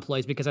third down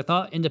plays because I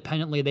thought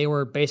independently they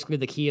were basically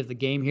the key of the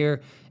game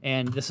here,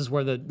 and this is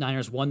where the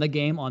Niners won the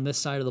game on this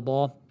side of the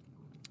ball.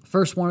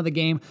 First one of the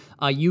game,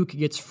 Ayuk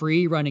gets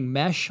free running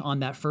mesh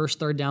on that first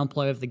third down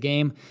play of the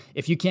game.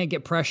 If you can't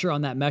get pressure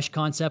on that mesh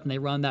concept and they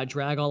run that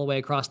drag all the way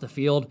across the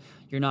field,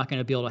 you're not going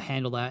to be able to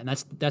handle that.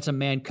 And that's a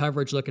man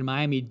coverage look, and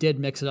Miami did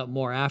mix it up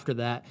more after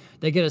that.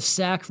 They get a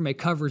sack from a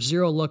cover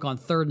 0 look on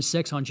 3rd and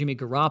 6 on Jimmy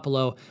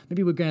Garoppolo.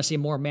 Maybe we're going to see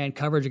more man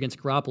coverage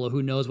against Garoppolo.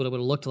 Who knows what it would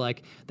have looked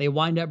like. They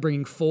wind up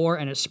bringing 4,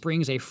 and it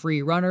springs a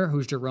free runner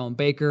who's Jerome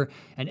Baker,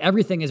 and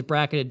everything is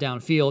bracketed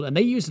downfield. And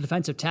they use the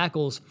defensive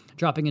tackles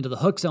dropping into the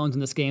hook zones in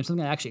this game,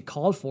 something I actually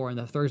called for in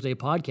the Thursday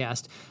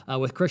podcast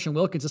with Christian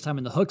Wilkins this time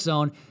in the hook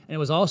zone. And it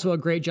was also a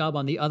great job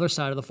on the other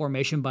side of the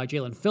formation by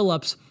Jalen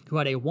Phillips, who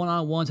had a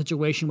one-on-one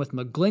situation with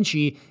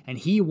McGlinchey, and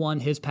he won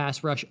his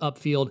pass rush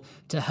upfield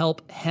to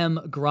help hem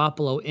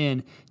Garoppolo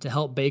in to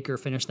help Baker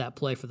finish that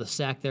play for the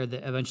sack there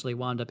that eventually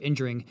wound up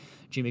injuring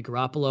Jimmy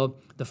Garoppolo.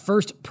 The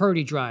first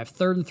Purdy drive,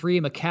 3rd and 3,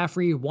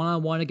 McCaffrey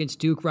one-on-one against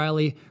Duke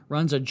Riley,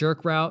 runs a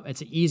jerk route.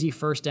 It's an easy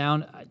first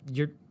down.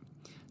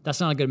 That's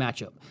not a good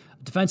matchup.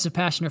 Defensive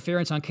pass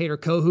interference on Kader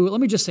Kohou.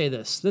 Let me just say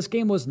this. This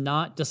game was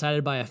not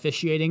decided by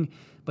officiating,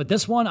 but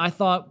this one I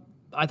thought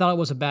it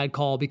was a bad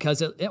call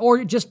because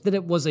or just that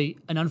it was an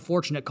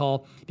unfortunate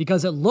call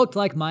because it looked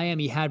like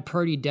Miami had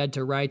Purdy dead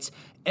to rights.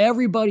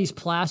 Everybody's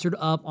plastered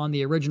up on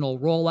the original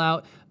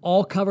rollout,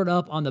 all covered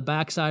up on the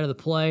backside of the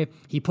play.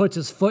 He puts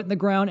his foot in the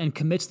ground and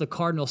commits the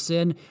cardinal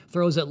sin,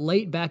 throws it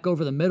late back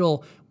over the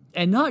middle.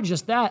 And not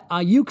just that,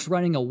 Ayuk's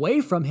running away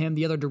from him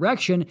the other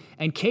direction,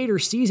 and Kader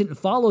sees it and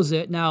follows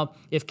it. Now,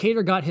 if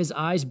Kader got his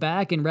eyes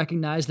back and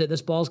recognized that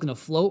this ball's going to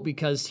float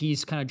because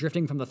he's kind of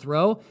drifting from the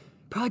throw,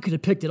 probably could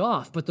have picked it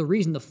off. But the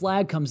reason the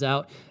flag comes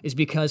out is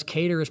because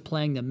Kader is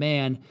playing the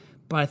man.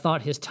 But I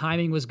thought his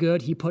timing was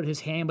good. He put his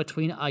hand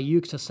between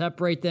Ayuk to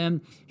separate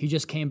them. He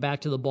just came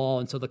back to the ball,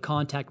 and so the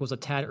contact was a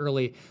tad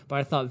early. But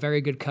I thought very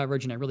good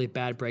coverage and a really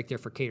bad break there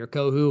for Kader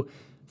Kohou.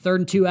 3rd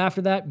and 2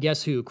 after that,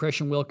 guess who?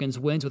 Christian Wilkins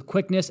wins with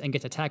quickness and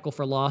gets a tackle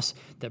for loss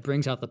that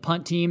brings out the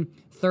punt team.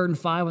 3rd and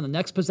 5 on the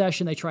next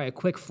possession, they try a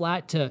quick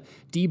flat to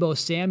Deebo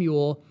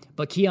Samuel,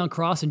 but Keon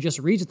Crossan just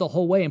reads it the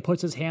whole way and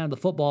puts his hand on the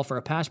football for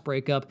a pass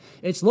breakup.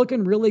 It's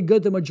looking really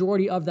good the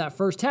majority of that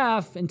first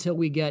half until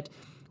we get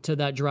to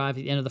that drive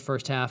at the end of the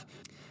first half.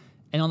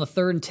 And on the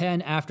 3rd and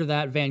 10 after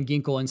that, Van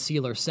Ginkel and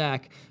Sealer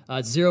sack.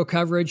 0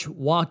 coverage,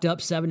 walked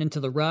up 7 into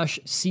the rush.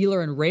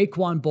 Sealer and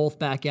Raekwon both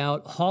back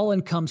out.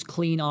 Holland comes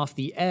clean off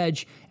the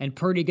edge, and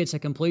Purdy gets a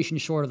completion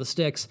short of the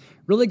sticks.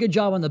 Really good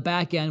job on the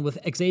back end with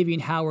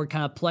Xavier Howard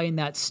kind of playing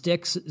that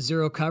sticks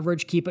 0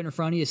 coverage. Keep it in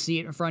front of you, see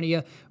it in front of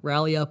you,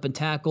 rally up and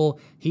tackle.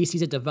 He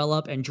sees it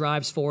develop and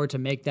drives forward to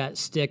make that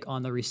stick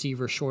on the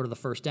receiver short of the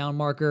first down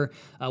marker.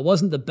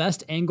 Wasn't the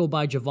best angle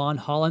by Javon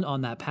Holland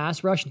on that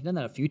pass rush. He's done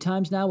that a few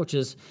times now, which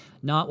is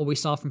not what we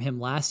saw from him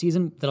last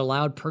season, that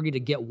allowed Purdy to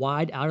get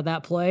wide out of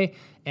that play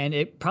And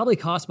it probably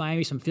cost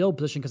Miami some field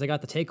position because they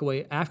got the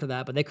takeaway after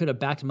that, but they could have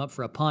backed him up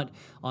for a punt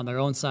on their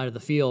own side of the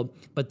field.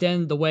 But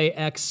then the way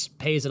X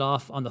pays it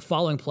off on the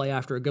following play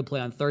after a good play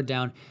on third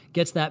down,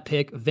 gets that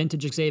pick,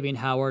 vintage Xavier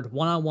Howard,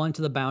 one-on-one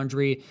to the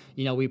boundary.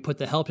 We put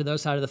the help to the other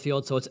side of the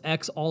field, so it's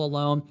X all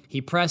alone. He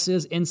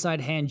presses,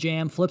 inside hand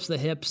jam, flips the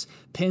hips,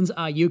 pins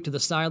Ayuk to the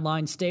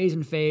sideline, stays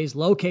in phase,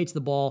 locates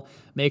the ball,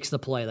 makes the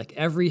play. Like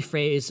every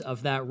phase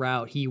of that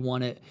route, he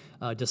won it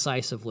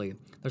decisively.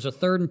 There's a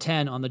 3rd and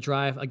 10 on the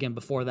drive, again,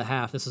 before the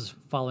half. This is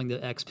following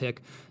the X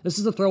pick. This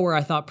is the throw where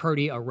I thought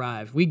Purdy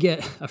arrived. We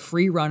get a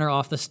free runner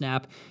off the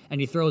snap,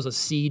 and he throws a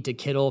seed to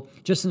Kittle.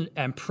 Just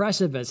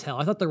impressive as hell.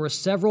 I thought there were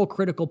several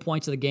critical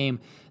points of the game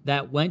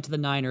that went to the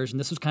Niners, and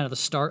this was kind of the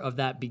start of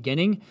that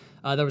beginning.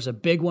 There was a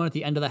big one at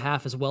the end of the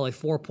half as well, a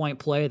 4-point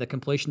play, the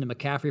completion to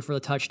McCaffrey for the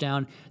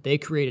touchdown. They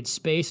created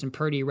space, and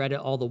Purdy read it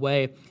all the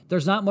way.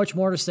 There's not much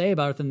more to say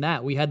about it than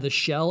that. We had the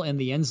shell in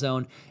the end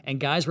zone, and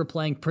guys were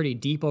playing pretty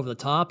deep over the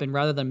top, and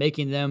rather than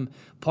making them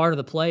part of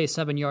the play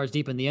 7 yards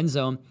deep in the end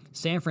zone,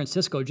 San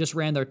Francisco just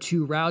ran their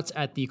 2 routes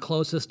at the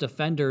closest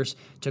defenders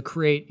to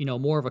create,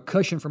 more of a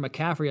cushion for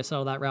McCaffrey to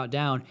settle that route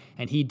down,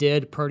 and he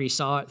did. Purdy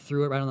saw it,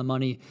 threw it right on the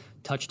money.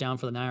 Touchdown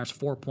for the Niners,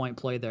 4-point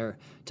play there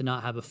to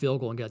not have a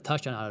field goal and get a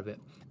touchdown out of it.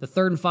 The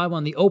 3rd and 5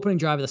 on the opening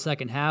drive of the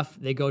second half,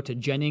 they go to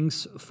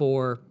Jennings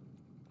for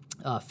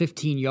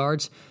 15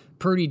 yards.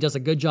 Purdy does a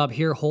good job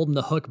here holding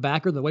the hook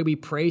backer the way we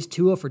praised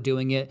Tua for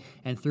doing it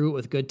and threw it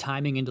with good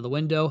timing into the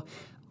window.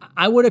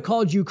 I would have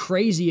called you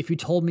crazy if you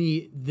told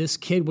me this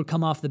kid would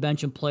come off the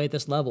bench and play at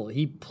this level.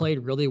 He played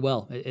really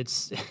well. It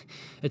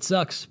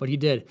sucks, but he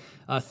did.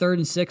 3rd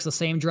and 6, the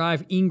same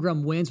drive.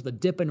 Ingram wins with a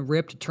dip and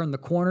rip to turn the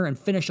corner and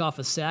finish off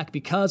a sack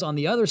because on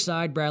the other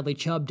side, Bradley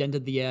Chubb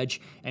dented the edge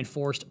and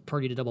forced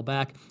Purdy to double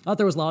back. I thought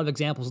there was a lot of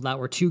examples of that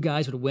where 2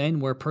 guys would win,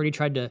 where Purdy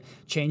tried to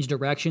change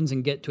directions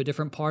and get to a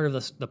different part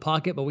of the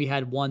pocket, but we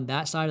had one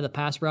that side of the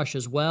pass rush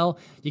as well.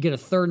 You get a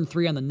 3rd and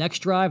 3 on the next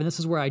drive, and this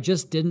is where I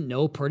just didn't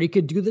know Purdy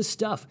could do this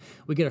stuff.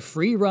 We get a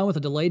free run with a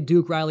delayed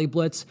Duke Riley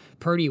blitz.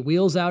 Purdy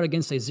wheels out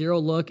against a zero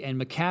look,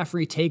 and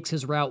McCaffrey takes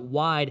his route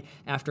wide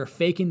after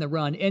faking the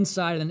run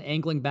inside and then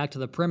angling back to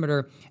the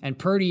perimeter. And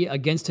Purdy,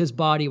 against his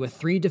body with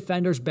 3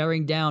 defenders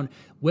bearing down,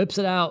 whips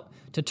it out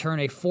to turn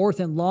a 4th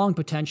and long,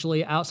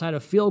 potentially outside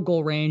of field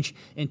goal range,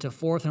 into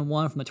 4th and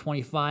 1 from the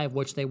 25,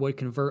 which they would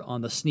convert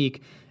on the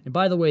sneak. And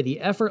by the way,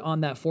 the effort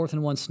on that 4th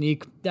and 1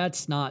 sneak,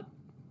 that's not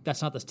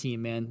this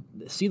team, man.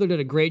 Sealer did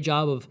a great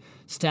job of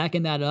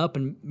stacking that up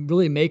and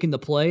really making the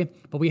play,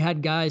 but we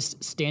had guys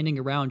standing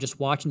around just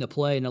watching the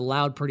play and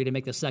allowed Purdy to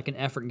make the second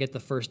effort and get the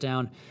first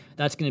down.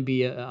 That's going to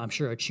be, I'm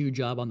sure, a chew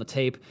job on the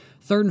tape.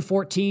 3rd and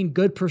 14,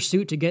 good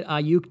pursuit to get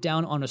Ayuk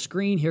down on a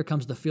screen. Here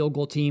comes the field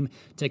goal team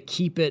to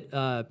keep it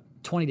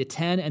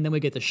 20-10, and then we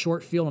get the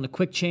short field on a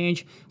quick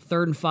change.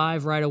 3rd and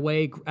 5 right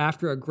away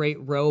after a great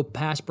Rowe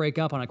pass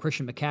breakup on a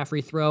Christian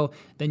McCaffrey throw.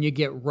 Then you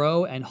get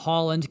Rowe and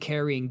Holland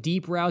carrying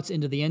deep routes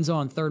into the end zone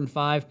on 3rd and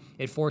 5.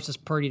 It forces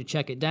Purdy to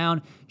check it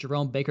down.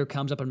 Jerome Baker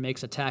comes up and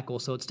makes a tackle,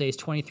 so it stays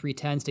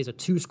 23-10, stays a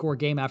 2-score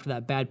game after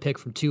that bad pick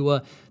from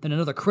Tua. Then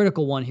another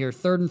critical one here,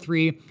 3rd and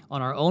 3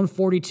 on our own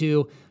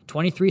 42.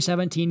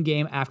 23-17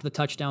 game after the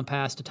touchdown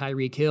pass to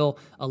Tyreek Hill,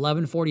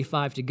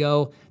 11:45 to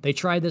go. They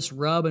try this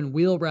rub and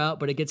wheel route,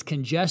 but it gets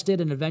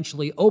congested and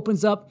eventually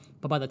opens up.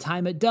 But by the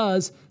time it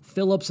does,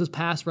 Phillips'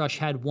 pass rush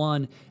had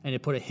won, and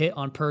it put a hit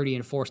on Purdy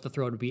and forced the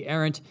throw to be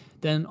errant.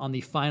 Then on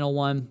the final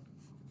one,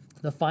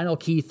 the final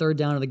key 3rd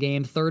down of the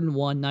game, 3rd and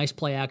 1, nice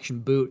play action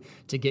boot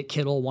to get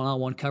Kittle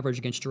one-on-one coverage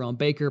against Jerome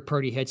Baker.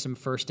 Purdy hits him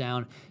first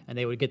down, and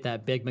they would get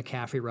that big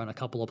McCaffrey run a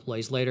couple of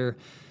plays later.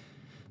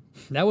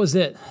 That was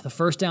it. The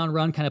first down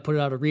run kind of put it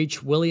out of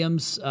reach.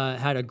 Williams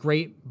had a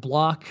great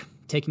block,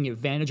 taking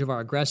advantage of our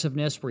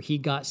aggressiveness, where he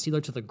got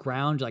Sealer to the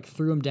ground,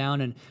 threw him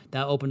down, and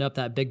that opened up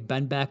that big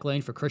bend back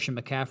lane for Christian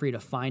McCaffrey to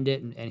find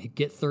it and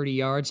get 30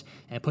 yards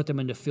and put them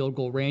into field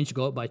goal range to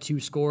go up by 2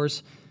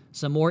 scores.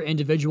 Some more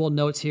individual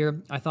notes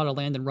here. I thought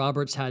Landon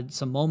Roberts had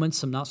some moments,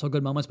 some not so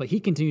good moments, but he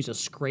continues to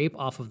scrape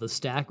off of the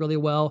stack really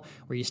well,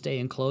 where you stay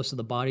in close to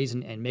the bodies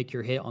and make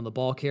your hit on the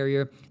ball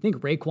carrier. I think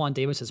Raekwon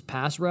Davis's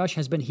pass rush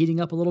has been heating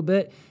up a little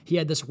bit. He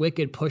had this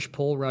wicked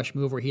push-pull rush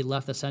move where he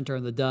left the center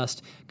in the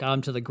dust, got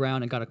him to the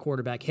ground, and got a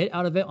quarterback hit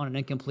out of it on an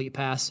incomplete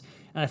pass.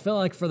 And I felt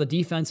like for the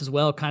defense as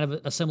well, kind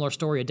of a similar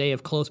story, a day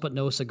of close but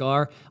no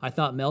cigar. I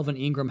thought Melvin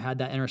Ingram had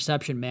that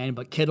interception, man,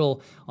 but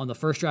Kittle on the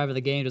first drive of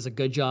the game does a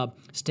good job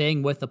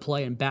staying with the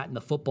play and batting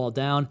the football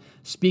down.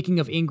 Speaking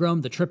of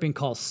Ingram, the tripping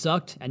call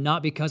sucked, and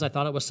not because I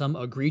thought it was some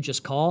egregious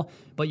call,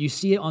 but you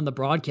see it on the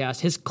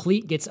broadcast. His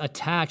cleat gets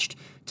attached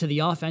to the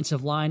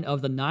offensive line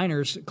of the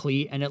Niners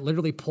cleat, and it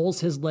literally pulls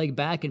his leg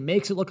back and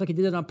makes it look like he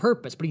did it on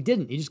purpose, but he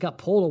didn't. He just got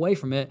pulled away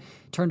from it,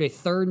 turned a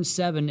 3rd and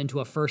 7 into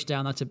a first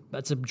down.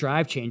 That's a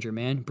drive changer,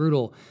 man.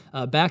 Brutal.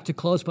 Back to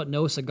close but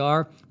no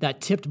cigar. That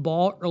tipped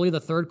ball early in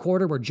the 3rd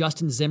quarter where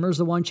Justin Zimmer's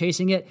the one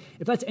chasing it.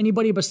 If that's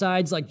anybody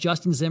besides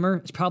Justin Zimmer,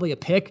 it's probably a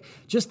pick.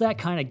 Just that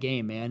kind of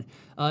game, man.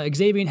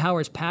 Xavier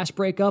Howard's pass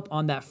breakup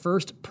on that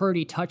first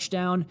Purdy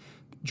touchdown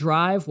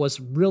drive was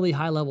really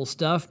high-level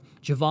stuff.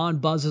 Javon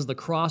buzzes the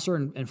crosser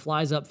and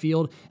flies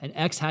upfield, and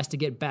X has to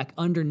get back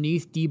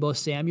underneath Deebo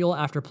Samuel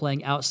after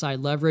playing outside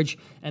leverage,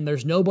 and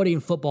there's nobody in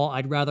football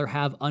I'd rather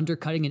have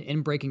undercutting an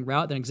in-breaking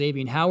route than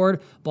Xavier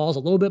Howard. Ball's a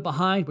little bit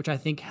behind, which I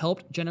think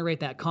helped generate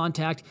that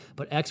contact,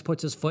 but X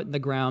puts his foot in the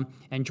ground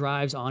and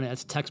drives on it.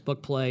 It's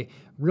textbook play.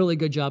 Really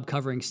good job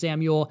covering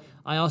Samuel.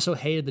 I also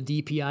hated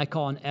the DPI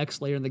call on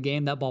X later in the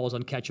game. That ball was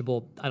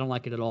uncatchable. I don't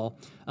like it at all.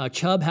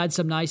 Chubb had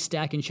some nice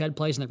stack and shed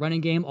plays in the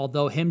running game,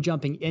 although him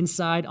jumping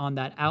inside on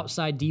that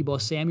outside Deebo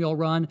Samuel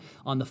run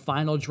on the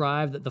final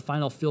drive, the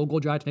final field goal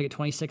drive to make it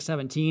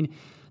 26-17,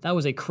 that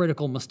was a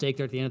critical mistake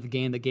there at the end of the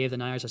game that gave the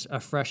Niners a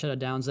fresh set of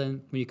downs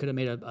in when you could have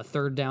made a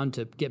third down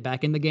to get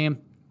back in the game.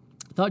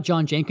 I thought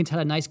John Jenkins had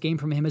a nice game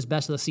from him, his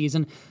best of the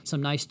season.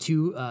 Some nice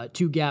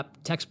two-gap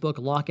textbook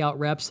lockout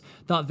reps.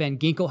 Thought Van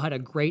Ginkel had a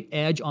great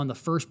edge on the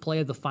first play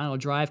of the final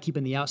drive,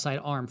 keeping the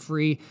outside arm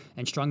free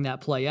and strung that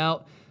play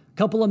out.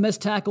 Couple of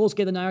missed tackles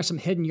gave the Niners some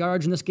hidden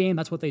yards in this game.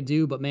 That's what they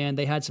do, but man,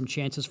 they had some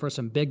chances for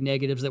some big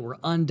negatives that were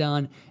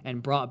undone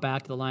and brought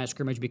back to the line of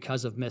scrimmage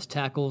because of missed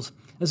tackles.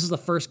 This is the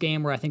first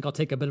game where I think I'll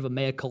take a bit of a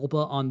mea culpa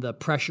on the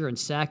pressure and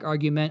sack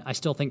argument. I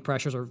still think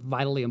pressures are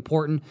vitally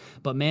important,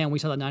 but man, we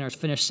saw the Niners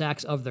finish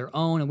sacks of their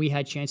own, and we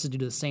had chances to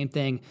do the same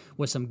thing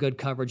with some good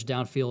coverage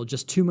downfield.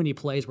 Just too many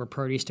plays where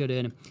Purdy stood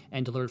in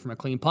and delivered from a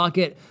clean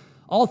pocket.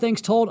 All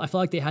things told, I feel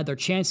like they had their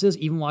chances.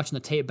 Even watching the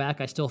tape back,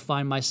 I still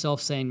find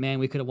myself saying, man,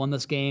 we could have won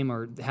this game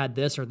or had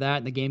this or that,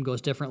 and the game goes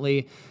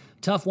differently.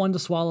 Tough one to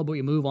swallow, but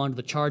we move on to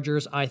the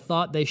Chargers. I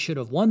thought they should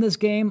have won this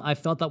game. I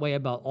felt that way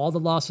about all the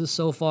losses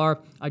so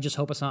far. I just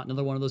hope it's not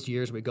another one of those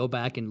years where we go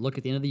back and look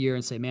at the end of the year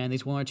and say, man,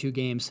 these 1 or 2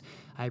 games,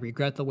 I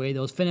regret the way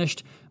those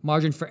finished.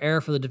 Margin for error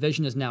for the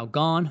division is now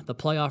gone. The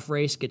playoff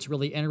race gets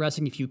really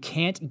interesting. If you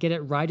can't get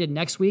it righted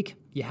next week,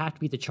 you have to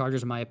beat the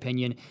Chargers, in my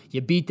opinion.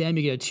 You beat them,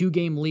 you get a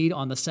 2-game lead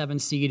on the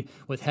 7th seed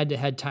with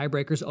head-to-head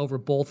tiebreakers over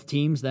both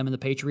teams, them and the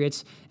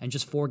Patriots, and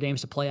just 4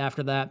 games to play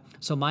after that.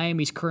 So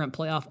Miami's current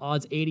playoff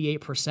odds,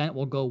 88%,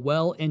 will go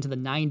well into the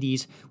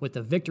 90s with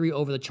the victory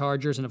over the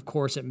Chargers, and of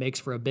course it makes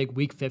for a big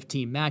Week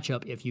 15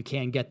 matchup if you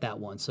can get that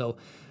one. So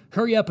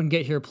hurry up and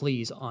get here,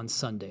 please, on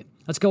Sunday.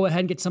 Let's go ahead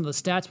and get some of the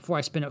stats before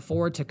I spin it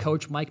forward to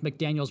Coach Mike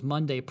McDaniel's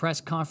Monday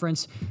press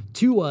conference.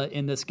 Tua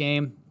in this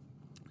game,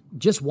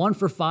 just 1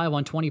 for 5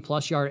 on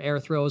 20-plus yard air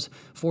throws,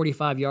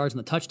 45 yards, and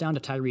the touchdown to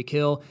Tyreek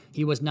Hill.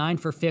 He was 9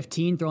 for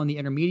 15 throwing the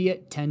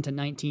intermediate, 10 to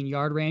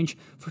 19-yard range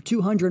for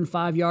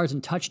 205 yards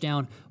and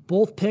touchdown.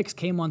 Both picks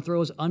came on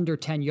throws under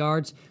 10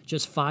 yards,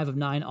 just 5 of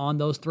 9 on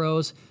those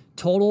throws.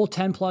 Total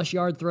 10-plus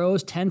yard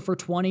throws, 10 for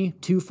 20,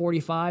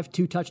 245,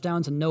 2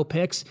 touchdowns, and no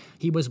picks.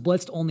 He was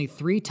blitzed only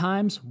 3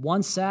 times,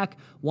 1 sack,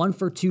 1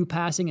 for 2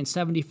 passing, and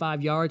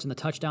 75 yards, and the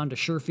touchdown to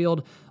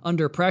Sherfield.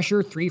 Under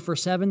pressure, 3 for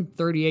 7,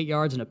 38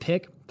 yards, and a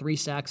pick, 3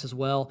 sacks as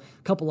well.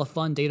 A couple of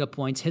fun data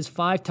points. His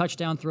 5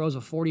 touchdown throws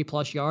of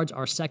 40-plus yards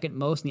are second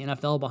most in the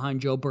NFL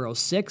behind Joe Burrow's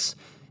 6.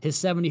 His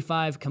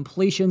 75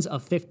 completions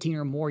of 15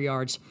 or more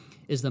yards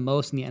is the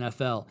most in the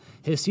NFL.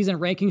 His season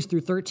rankings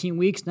through 13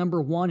 weeks, number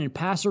 1 in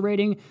passer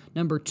rating,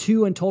 number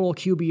 2 in total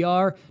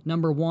QBR,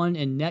 number 1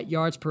 in net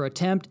yards per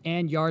attempt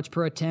and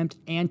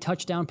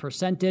touchdown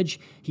percentage.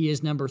 He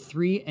is number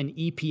 3 in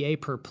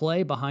EPA per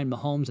play behind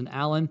Mahomes and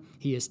Allen.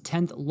 He is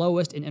 10th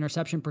lowest in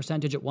interception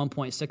percentage at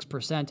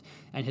 1.6%,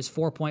 and his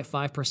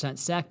 4.5%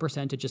 sack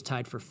percentage is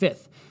tied for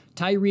 5th.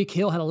 Tyreek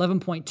Hill had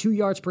 11.2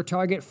 yards per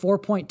target,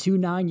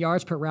 4.29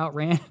 yards per route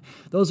ran.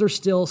 Those are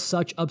still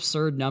such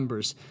absurd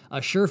numbers.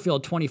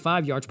 Sherfield,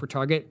 25 yards per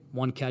target,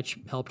 1 catch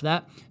helped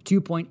that,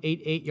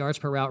 2.88 yards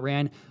per route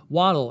ran.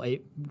 Waddle,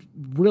 a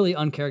really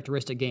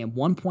uncharacteristic game,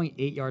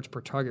 1.8 yards per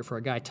target for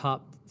a guy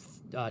top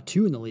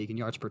 2 in the league in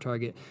yards per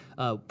target,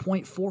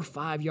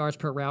 0.45 yards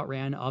per route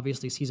ran,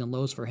 obviously season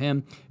lows for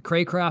him.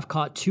 Craycraft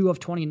caught 2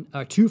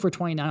 for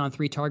 29 on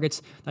 3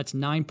 targets. That's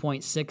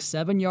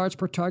 9.67 yards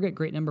per target,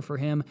 great number for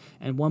him,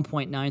 and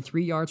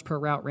 1.93 yards per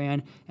route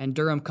ran. And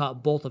Durham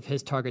caught both of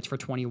his targets for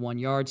 21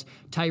 yards.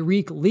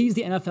 Tyreek leads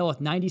the NFL with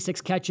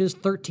 96 catches,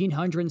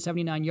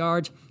 1,379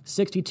 yards,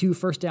 62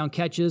 first down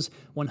catches,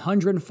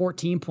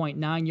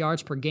 114.9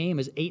 yards per game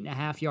is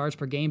 8.5 yards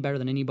per game better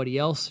than anybody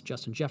else.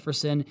 Justin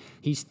Jefferson,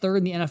 he's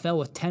third in the NFL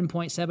with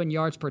 10.7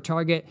 yards per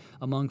target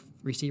among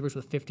receivers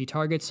with 50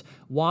 targets.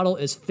 Waddle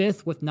is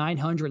 5th with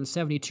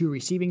 972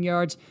 receiving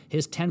yards.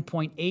 His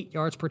 10.8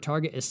 yards per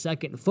target is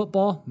 2nd in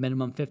football,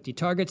 minimum 50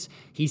 targets.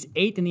 He's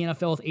 8th in the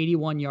NFL with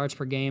 81 yards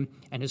per game,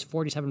 and his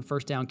 47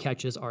 first down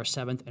catches are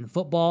 7th in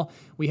football.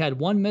 We had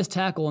 1 missed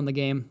tackle in the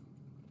game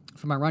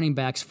from our running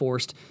backs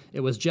forced. It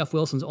was Jeff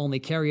Wilson's only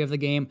carry of the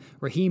game.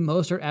 Raheem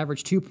Mostert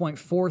averaged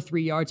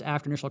 2.43 yards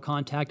after initial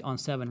contact on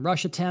 7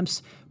 rush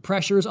attempts.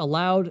 Pressures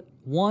allowed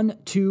 1,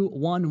 2,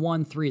 1,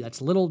 1, 3.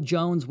 That's Little,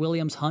 Jones,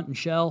 Williams, Hunt, and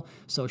Shell.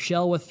 So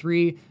Shell with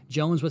 3,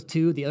 Jones with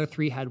 2. The other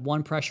 3 had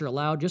 1 pressure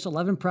allowed. Just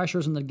 11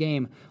 pressures in the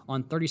game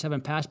on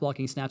 37 pass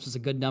blocking snaps is a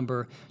good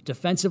number.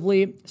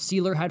 Defensively,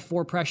 Sealer had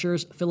 4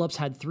 pressures. Phillips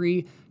had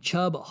 3.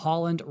 Chubb,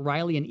 Holland,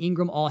 Riley, and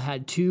Ingram all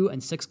had 2,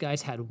 and 6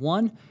 guys had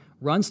 1.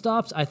 Run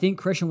stops, I think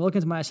Christian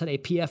Wilkins might have set a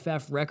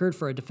PFF record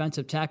for a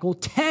defensive tackle.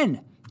 10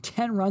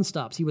 10 run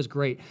stops. He was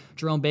great.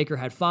 Jerome Baker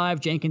had 5.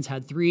 Jenkins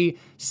had 3.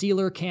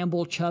 Sealer,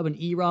 Campbell, Chubb, and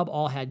Erob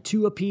all had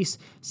 2 apiece.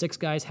 6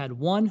 guys had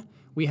 1.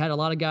 We had a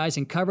lot of guys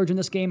in coverage in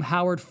this game.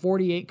 Howard,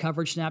 48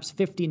 coverage snaps,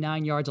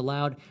 59 yards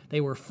allowed. They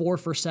were 4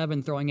 for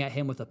 7 throwing at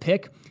him with a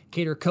pick.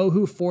 Kader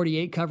Kohu,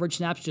 48 coverage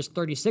snaps, just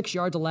 36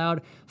 yards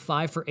allowed,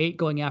 5 for 8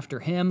 going after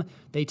him.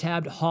 They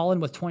tabbed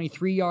Holland with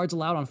 23 yards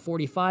allowed on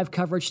 45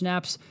 coverage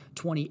snaps,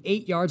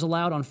 28 yards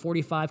allowed on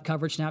 45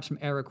 coverage snaps from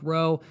Eric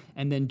Rowe,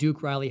 and then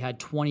Duke Riley had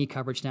 20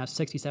 coverage snaps,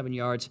 67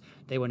 yards.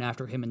 They went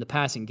after him in the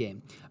passing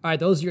game. All right,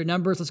 those are your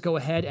numbers. Let's go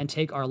ahead and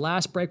take our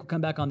last break. We'll come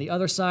back on the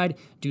other side,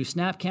 do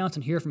snap counts,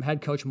 and hear from head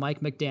coach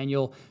Mike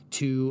McDaniel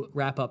to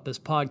wrap up this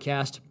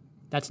podcast.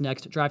 That's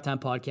next, Drive Time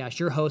Podcast.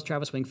 Your host,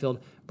 Travis Wingfield,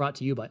 brought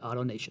to you by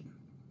Auto Nation.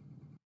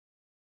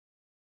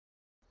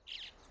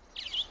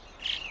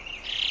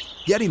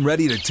 Getting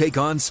ready to take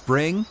on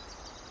spring?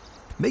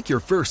 Make your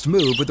first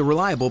move with the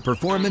reliable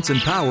performance and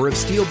power of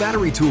Steel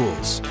battery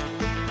tools.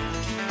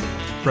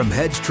 From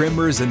hedge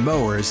trimmers and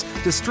mowers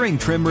to string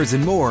trimmers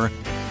and more,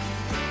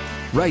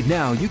 right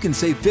now you can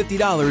save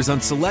 $50 on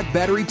select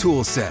battery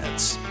tool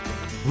sets.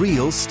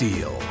 Real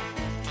Steel.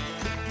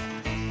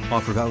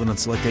 Offer valid on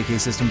select AK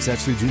system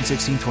sets through June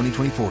 16,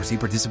 2024. See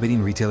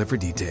participating retailer for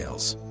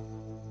details.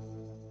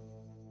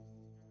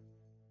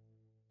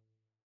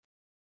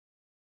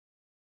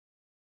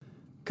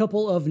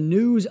 Couple of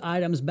news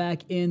items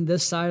back in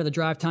this side of the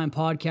Drive Time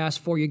Podcast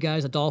for you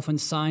guys. The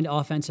Dolphins signed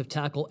offensive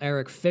tackle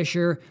Eric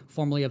Fisher,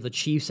 formerly of the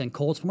Chiefs and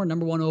Colts, former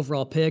number 1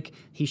 overall pick.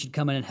 He should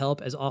come in and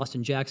help as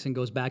Austin Jackson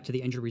goes back to the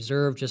injured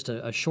reserve. Just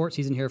a short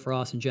season here for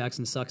Austin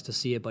Jackson. Sucks to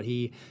see it, but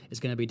he is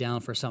going to be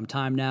down for some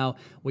time now.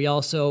 We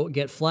also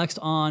get flexed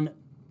on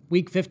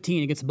Week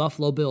 15 against the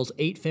Buffalo Bills,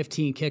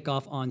 8:15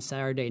 kickoff on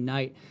Saturday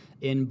night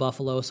in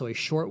Buffalo, so a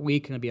short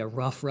week, going to be a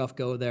rough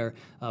go there,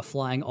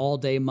 flying all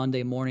day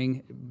Monday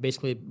morning,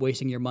 basically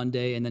wasting your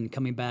Monday and then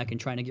coming back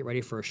and trying to get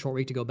ready for a short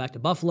week to go back to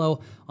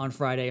Buffalo on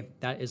Friday.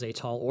 That is a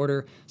tall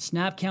order.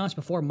 Snap counts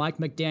before Mike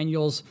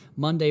McDaniel's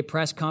Monday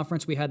press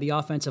conference. We had the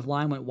offensive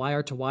line went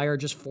wire to wire,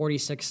 just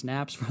 46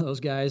 snaps for those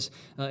guys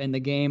in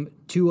the game.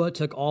 Tua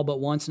took all but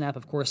 1 snap.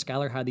 Of course,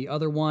 Skyler had the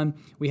other one.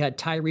 We had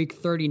Tyreek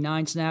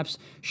 39 snaps,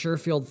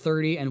 Sherfield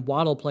 30, and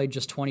Waddle played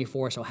just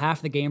 24, so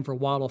half the game for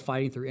Waddle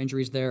fighting through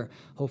injuries there.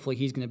 Hopefully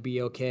he's going to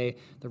be okay.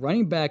 The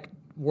running back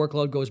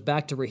workload goes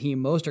back to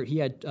Raheem Mostert. He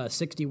had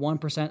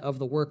 61% of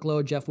the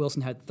workload. Jeff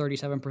Wilson had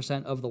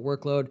 37% of the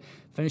workload.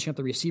 Finishing up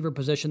the receiver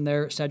position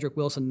there, Cedric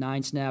Wilson,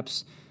 9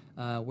 snaps.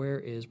 Where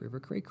is River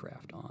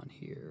Craycraft on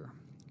here?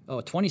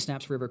 20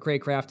 snaps for River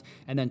Craycraft.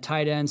 And then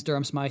tight ends,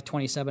 Durham Smythe,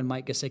 27.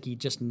 Mike Gesicki,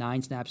 just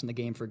 9 snaps in the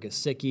game for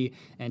Gesicki.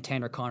 And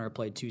Tanner Connor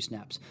played 2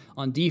 snaps.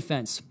 On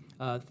defense,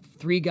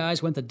 3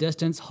 guys went the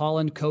distance,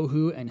 Holland,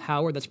 Kohu, and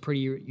Howard. That's pretty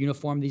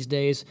uniform these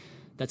days.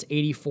 That's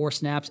 84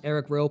 snaps.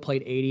 Eric Rowe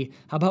played 80.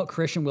 How about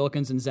Christian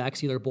Wilkins and Zach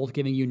Sealer both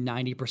giving you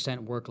 90%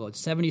 workload?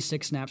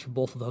 76 snaps for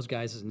both of those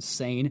guys is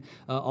insane.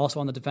 Also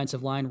on the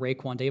defensive line,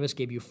 Raekwon Davis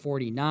gave you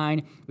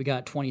 49. We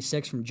got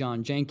 26 from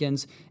John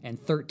Jenkins and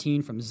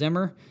 13 from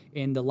Zimmer.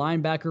 In the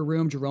linebacker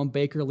room, Jerome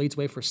Baker leads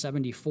way for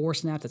 74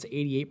 snaps. That's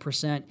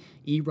 88%.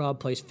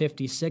 Erob plays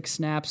 56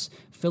 snaps.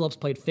 Phillips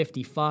played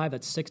 55.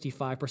 That's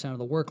 65% of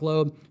the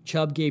workload.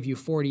 Chubb gave you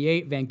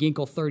 48. Van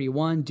Ginkel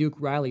 31. Duke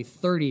Riley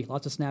 30.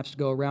 Lots of snaps to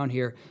go around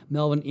here.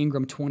 Melvin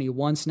Ingram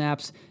 21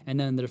 snaps. And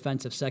then in the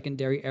defensive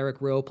secondary, Eric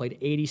Rowe played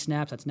 80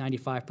 snaps. That's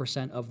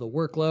 95% of the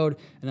workload.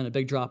 And then a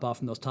big drop off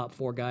from those top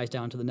 4 guys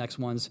down to the next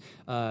ones.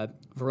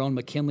 Verone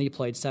McKinley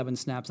played 7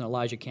 snaps and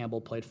Elijah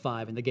Campbell played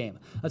 5 in the game.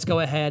 Let's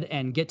go ahead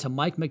and get to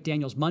Mike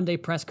McDaniel's Monday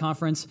press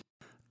conference.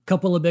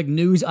 Couple of big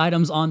news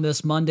items on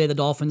this Monday. The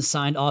Dolphins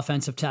signed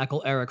offensive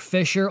tackle Eric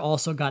Fisher.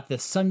 Also got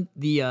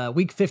the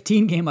Week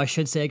 15 game, I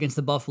should say, against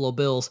the Buffalo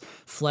Bills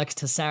flexed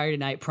to Saturday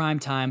night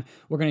primetime.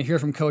 We're going to hear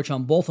from Coach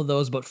on both of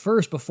those. But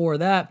first, before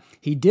that,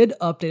 he did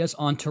update us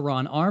on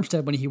Teron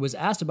Armstead when he was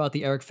asked about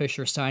the Eric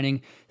Fisher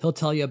signing. He'll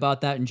tell you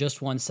about that in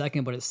just 1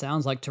 second, but it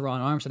sounds like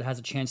Teron Armstead has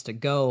a chance to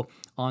go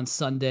on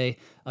Sunday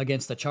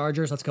against the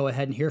Chargers. Let's go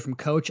ahead and hear from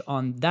Coach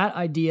on that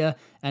idea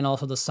and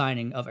also the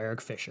signing of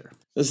Eric Fisher.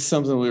 This is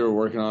something we were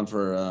working on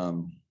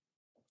for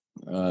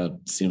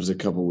seems a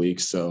couple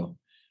weeks. So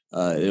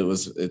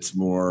it's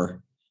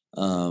more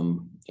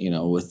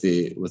with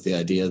the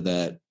idea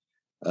that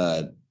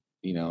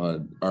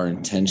our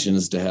intention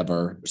is to have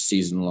our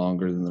season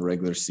longer than the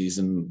regular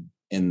season,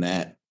 in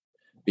that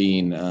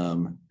being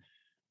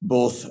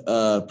both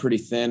pretty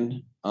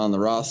thin on the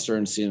roster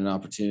and seeing an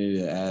opportunity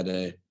to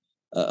add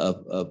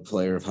a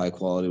player of high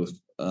quality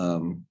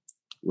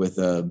with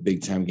a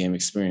big time game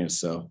experience.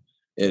 So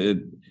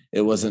it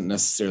wasn't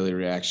necessarily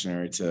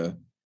reactionary to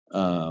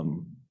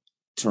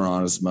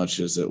Teron as much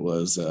as it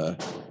was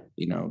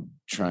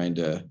trying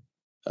to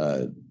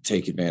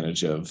take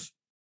advantage of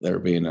there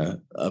being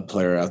a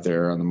player out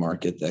there on the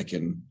market that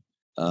can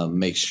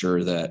make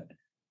sure that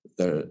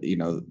there,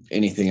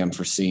 anything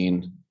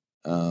unforeseen,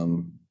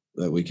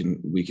 that we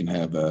can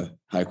have a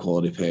high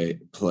quality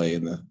play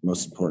in the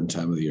most important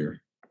time of the year.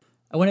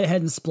 I went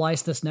ahead and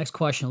spliced this next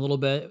question a little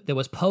bit that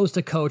was posed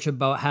to Coach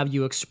about how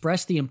you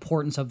express the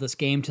importance of this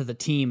game to the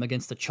team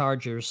against the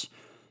Chargers.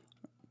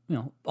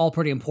 All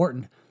pretty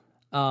important.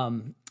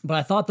 But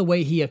I thought the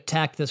way he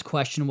attacked this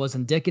question was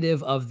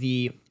indicative of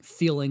the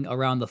feeling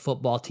around the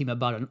football team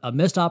about a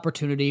missed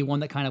opportunity,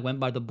 one that kind of went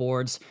by the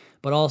boards,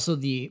 but also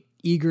the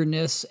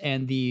eagerness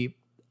and the,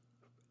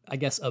 I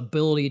guess,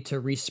 ability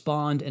to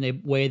respond in a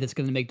way that's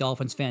going to make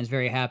Dolphins fans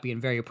very happy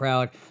and very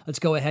proud. Let's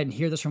go ahead and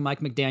hear this from Mike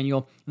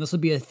McDaniel. And this will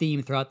be a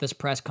theme throughout this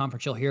press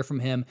conference. You'll hear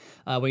from him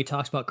when he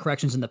talks about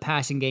corrections in the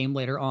passing game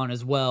later on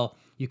as well.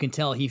 You can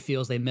tell he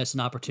feels they missed an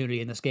opportunity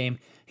in this game.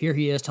 Here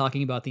he is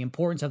talking about the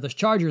importance of this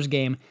Chargers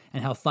game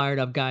and how fired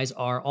up guys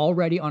are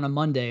already on a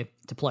Monday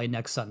to play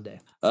next Sunday.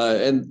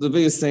 And the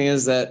biggest thing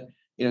is that,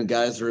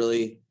 guys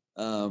really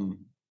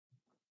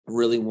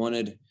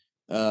wanted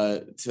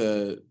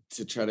to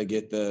try to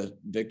get the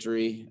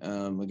victory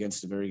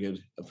against a very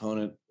good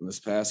opponent in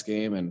this past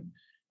game. And,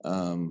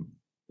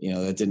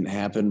 that didn't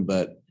happen,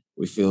 but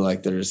we feel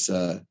like there's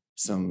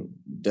some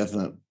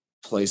definite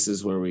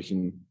places where we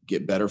can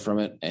get better from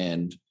it.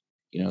 And,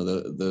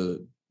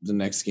 the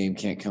next game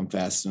can't come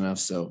fast enough.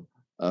 So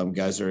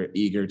guys are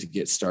eager to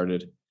get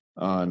started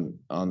on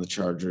the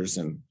Chargers.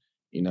 And,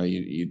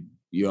 you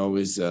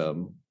always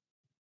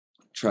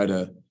try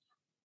to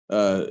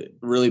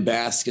really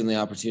bask in the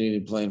opportunity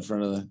to play in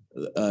front of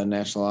the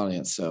national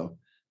audience. So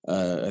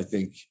I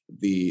think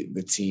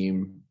the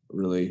team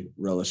really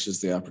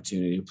relishes the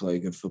opportunity to play a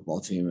good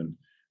football team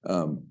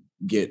and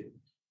get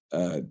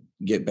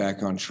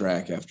back on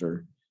track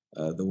after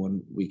the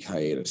 1 week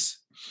hiatus.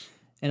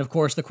 And of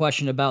course, the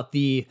question about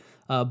the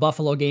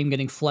Buffalo game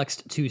getting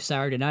flexed to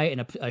Saturday night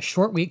and a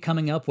short week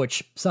coming up,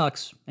 which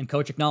sucks, and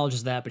Coach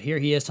acknowledges that. But here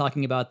he is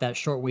talking about that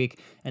short week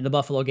and the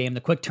Buffalo game,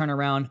 the quick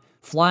turnaround,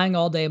 flying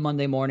all day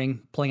Monday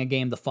morning, playing a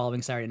game the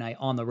following Saturday night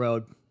on the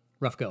road.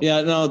 Rough go.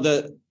 Yeah,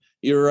 no,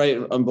 you're right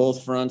on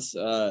both fronts.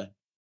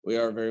 We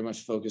are very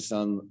much focused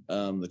on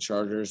the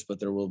Chargers, but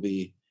there will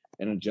be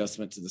an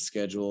adjustment to the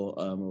schedule.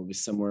 It will be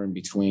somewhere in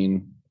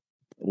between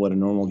what a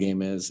normal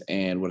game is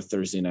and what a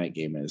Thursday night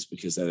game is,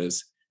 because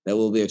that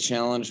will be a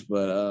challenge,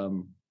 but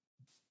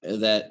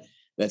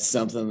that's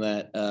something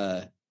that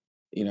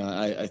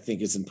I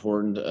think is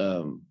important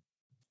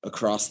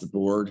across the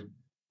board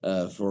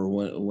for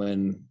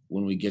when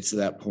we get to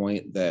that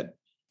point that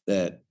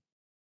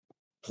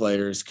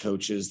players,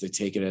 coaches, they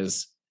take it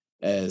as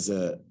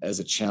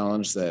a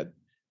challenge that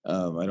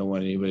I don't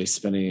want anybody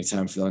spending any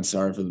time feeling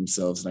sorry for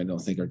themselves, and I don't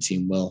think our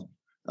team will.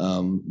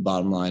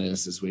 Bottom line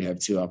is we have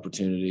two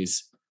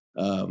opportunities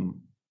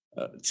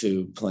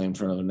to play in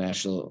front of a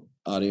national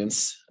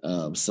audience,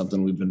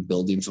 something we've been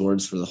building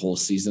towards for the whole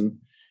season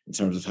in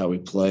terms of how we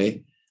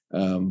play,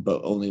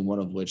 but only one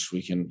of which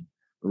we can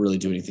really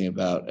do anything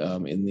about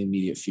in the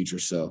immediate future.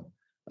 So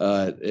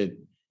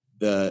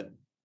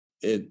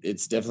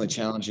it's definitely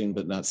challenging,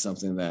 but not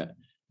something that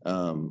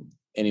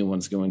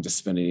anyone's going to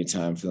spend any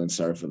time feeling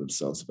sorry for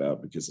themselves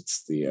about, because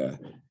it's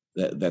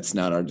that's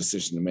not our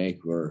decision to make.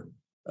 We're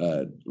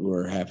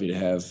happy to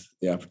have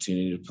the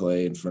opportunity to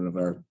play in front of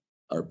our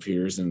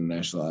peers and the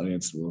national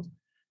audience. We'll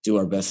do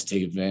our best to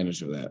take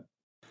advantage of that.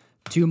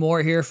 Two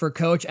more here for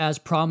Coach. As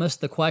promised,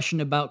 the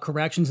question about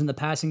corrections in the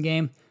passing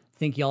game. I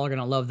think y'all are going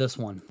to love this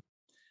one.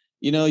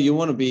 You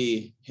want to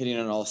be hitting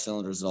on all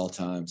cylinders at all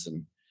times.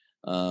 And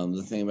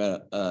the thing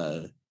about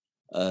a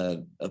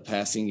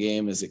passing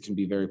game is it can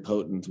be very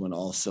potent when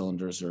all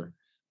cylinders are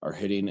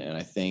hitting. And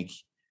I think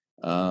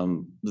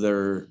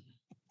clearly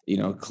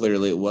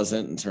it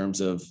wasn't in terms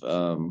of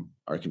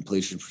our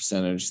completion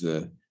percentage,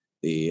 the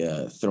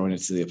throwing it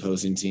to the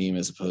opposing team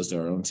as opposed to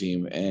our own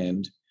team,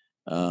 and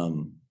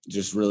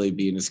just really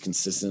being as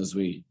consistent as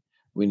we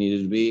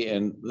needed to be.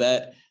 And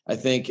that, I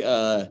think,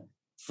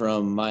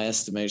 from my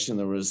estimation,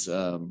 there was,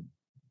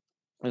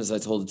 as I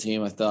told the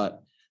team, I thought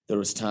there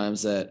was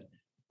times that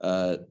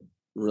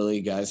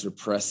really guys were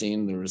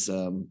pressing. There was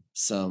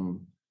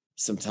some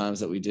times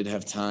that we did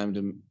have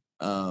time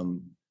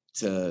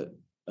to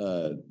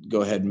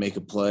go ahead and make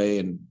a play,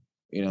 and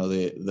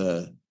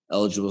the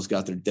eligibles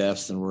got their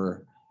depths and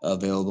were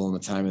available in the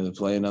time of the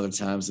play, and other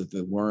times that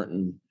they weren't,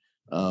 and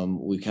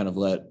we kind of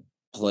let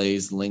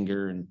plays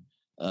linger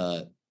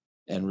and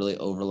really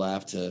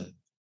overlap to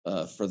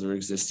further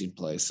existing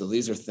plays. So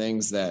these are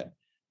things that,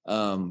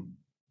 from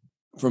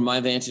my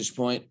vantage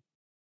point,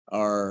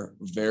 are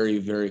very,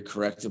 very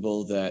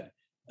correctable. That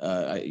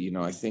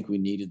I think we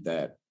needed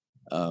that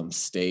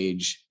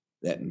stage,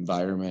 that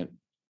environment,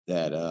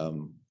 that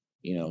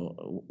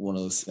one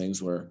of those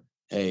things where,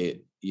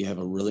 hey, you have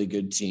a really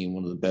good team,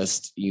 one of the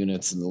best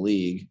units in the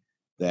league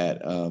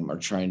that are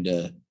trying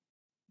to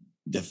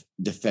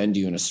defend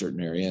you in a certain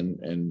area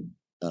and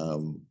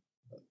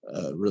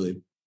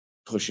really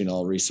pushing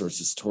all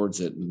resources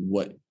towards it, and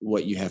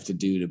what you have to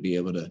do to be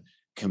able to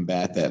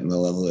combat that in the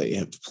level that you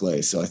have to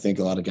play. So I think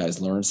a lot of guys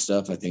learn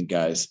stuff. I think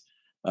guys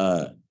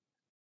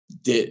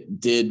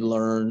did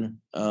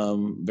learn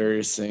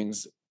various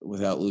things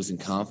without losing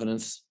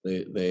confidence.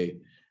 They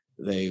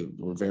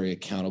were very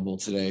accountable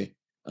today,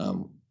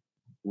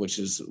 which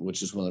is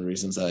one of the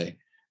reasons I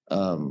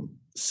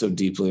so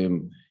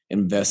deeply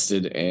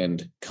invested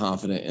and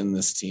confident in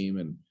this team,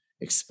 and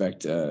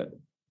expect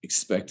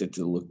it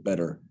to look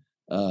better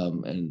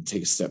and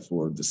take a step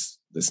forward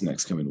this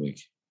next coming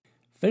week.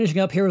 Finishing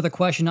up here with a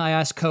question I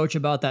asked Coach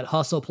about that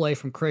hustle play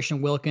from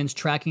Christian Wilkins,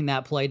 tracking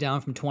that play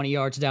down from 20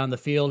 yards down the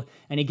field,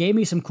 and he gave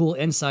me some cool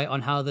insight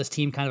on how this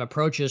team kind of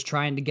approaches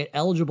trying to get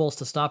eligibles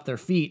to stop their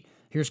feet.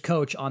 Here's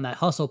Coach on that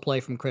hustle play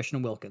from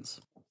Christian Wilkins.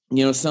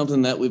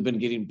 Something that we've been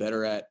getting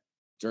better at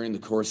during the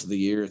course of the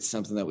year. It's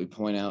something that we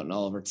point out in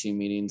all of our team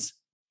meetings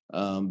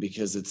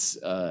because it's,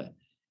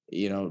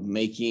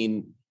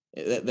 making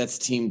that's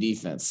team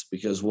defense,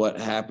 because what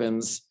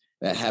happens,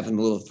 that happened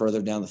a little further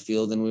down the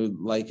field than we would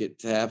like it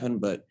to happen.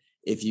 But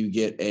if you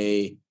get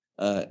an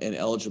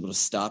eligible to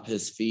stop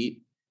his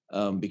feet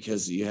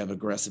because you have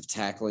aggressive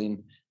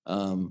tackling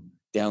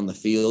down the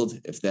field,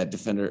 if that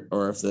defender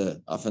or if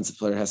the offensive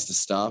player has to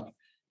stop,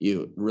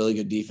 really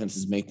good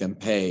defenses make them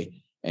pay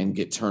and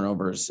get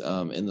turnovers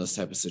in those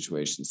type of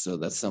situations. So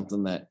that's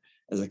something that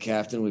as a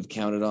captain, we've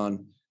counted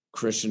on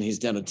Christian. He's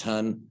done a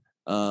ton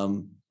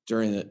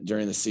during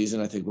the season.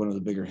 I think one of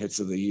the bigger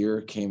hits of the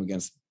year came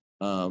against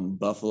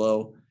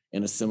Buffalo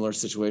in a similar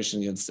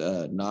situation against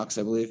Knox,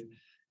 I believe.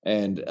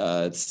 And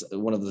it's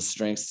one of the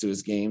strengths to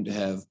his game to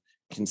have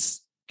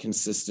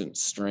consistent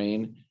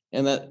strain,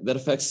 and that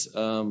affects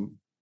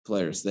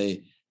players.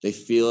 They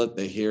feel it,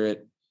 they hear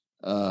it,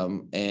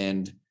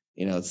 and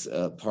it's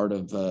a part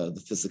of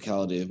the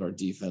physicality of our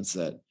defense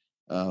that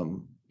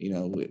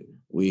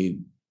we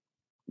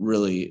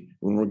really,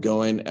 when we're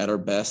going at our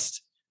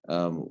best,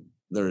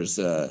 there's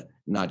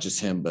not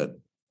just him, but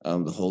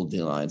the whole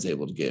D-line is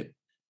able to get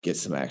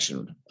some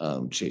action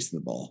chasing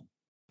the ball.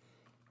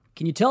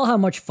 Can you tell how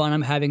much fun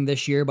I'm having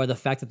this year by the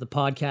fact that the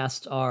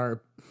podcasts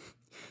are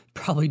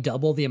probably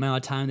double the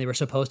amount of time they were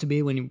supposed to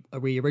be when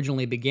we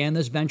originally began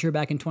this venture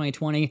back in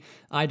 2020?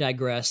 I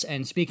digress.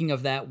 And speaking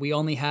of that, we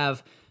only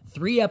have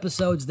 3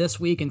 episodes this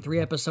week and 3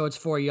 episodes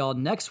for y'all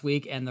next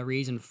week. And the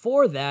reason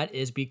for that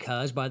is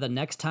because by the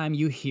next time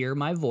you hear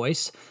my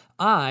voice,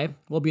 I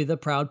will be the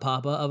proud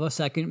papa of a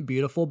second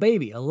beautiful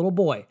baby, a little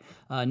boy.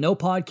 No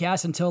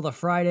podcast until the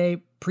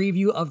Friday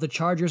preview of the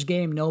Chargers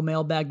game. No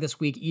mailbag this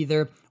week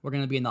either. We're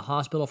going to be in the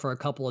hospital for a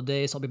couple of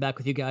days. So I'll be back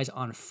with you guys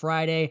on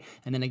Friday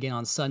and then again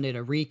on Sunday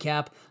to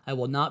recap. I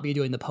will not be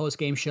doing the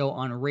post-game show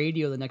on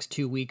radio the next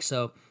 2 weeks,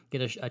 so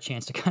get a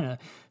chance to kind of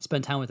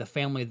spend time with the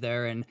family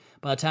there. And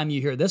by the time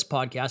you hear this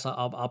podcast,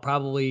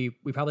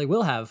 we probably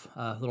will have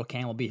little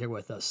Cam will be here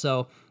with us.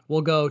 So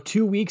we'll go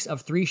 2 weeks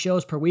of 3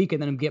 shows per week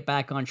and then get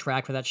back on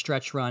track for that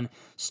stretch run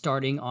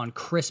starting on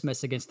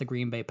Christmas against the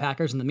Green Bay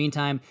Packers. In the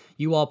meantime,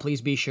 you all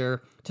please be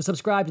sure to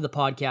subscribe to the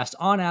podcast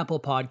on Apple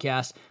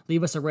Podcasts.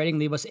 Leave us a rating,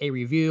 leave us a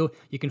review.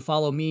 You can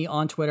follow me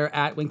on Twitter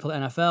at Wingfield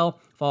NFL.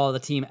 Follow the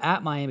team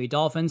at Miami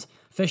Dolphins.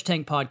 Fish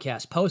Tank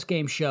Podcast,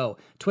 post-game show,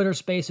 Twitter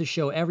Spaces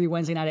show every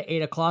Wednesday night at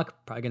 8 o'clock.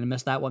 Probably going to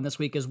miss that one this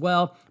week as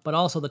well. But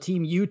also the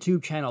team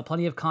YouTube channel.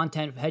 Plenty of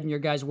content heading your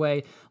guys'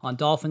 way on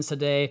Dolphins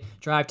Today,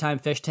 Drive Time,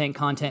 Fish Tank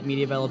content,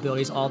 media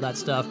availabilities, all that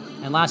stuff.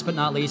 And last but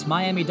not least,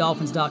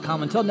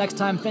 MiamiDolphins.com. Until next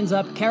time, fins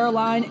up,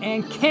 Caroline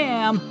and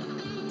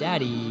Cam.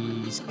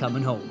 Daddy's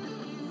coming home.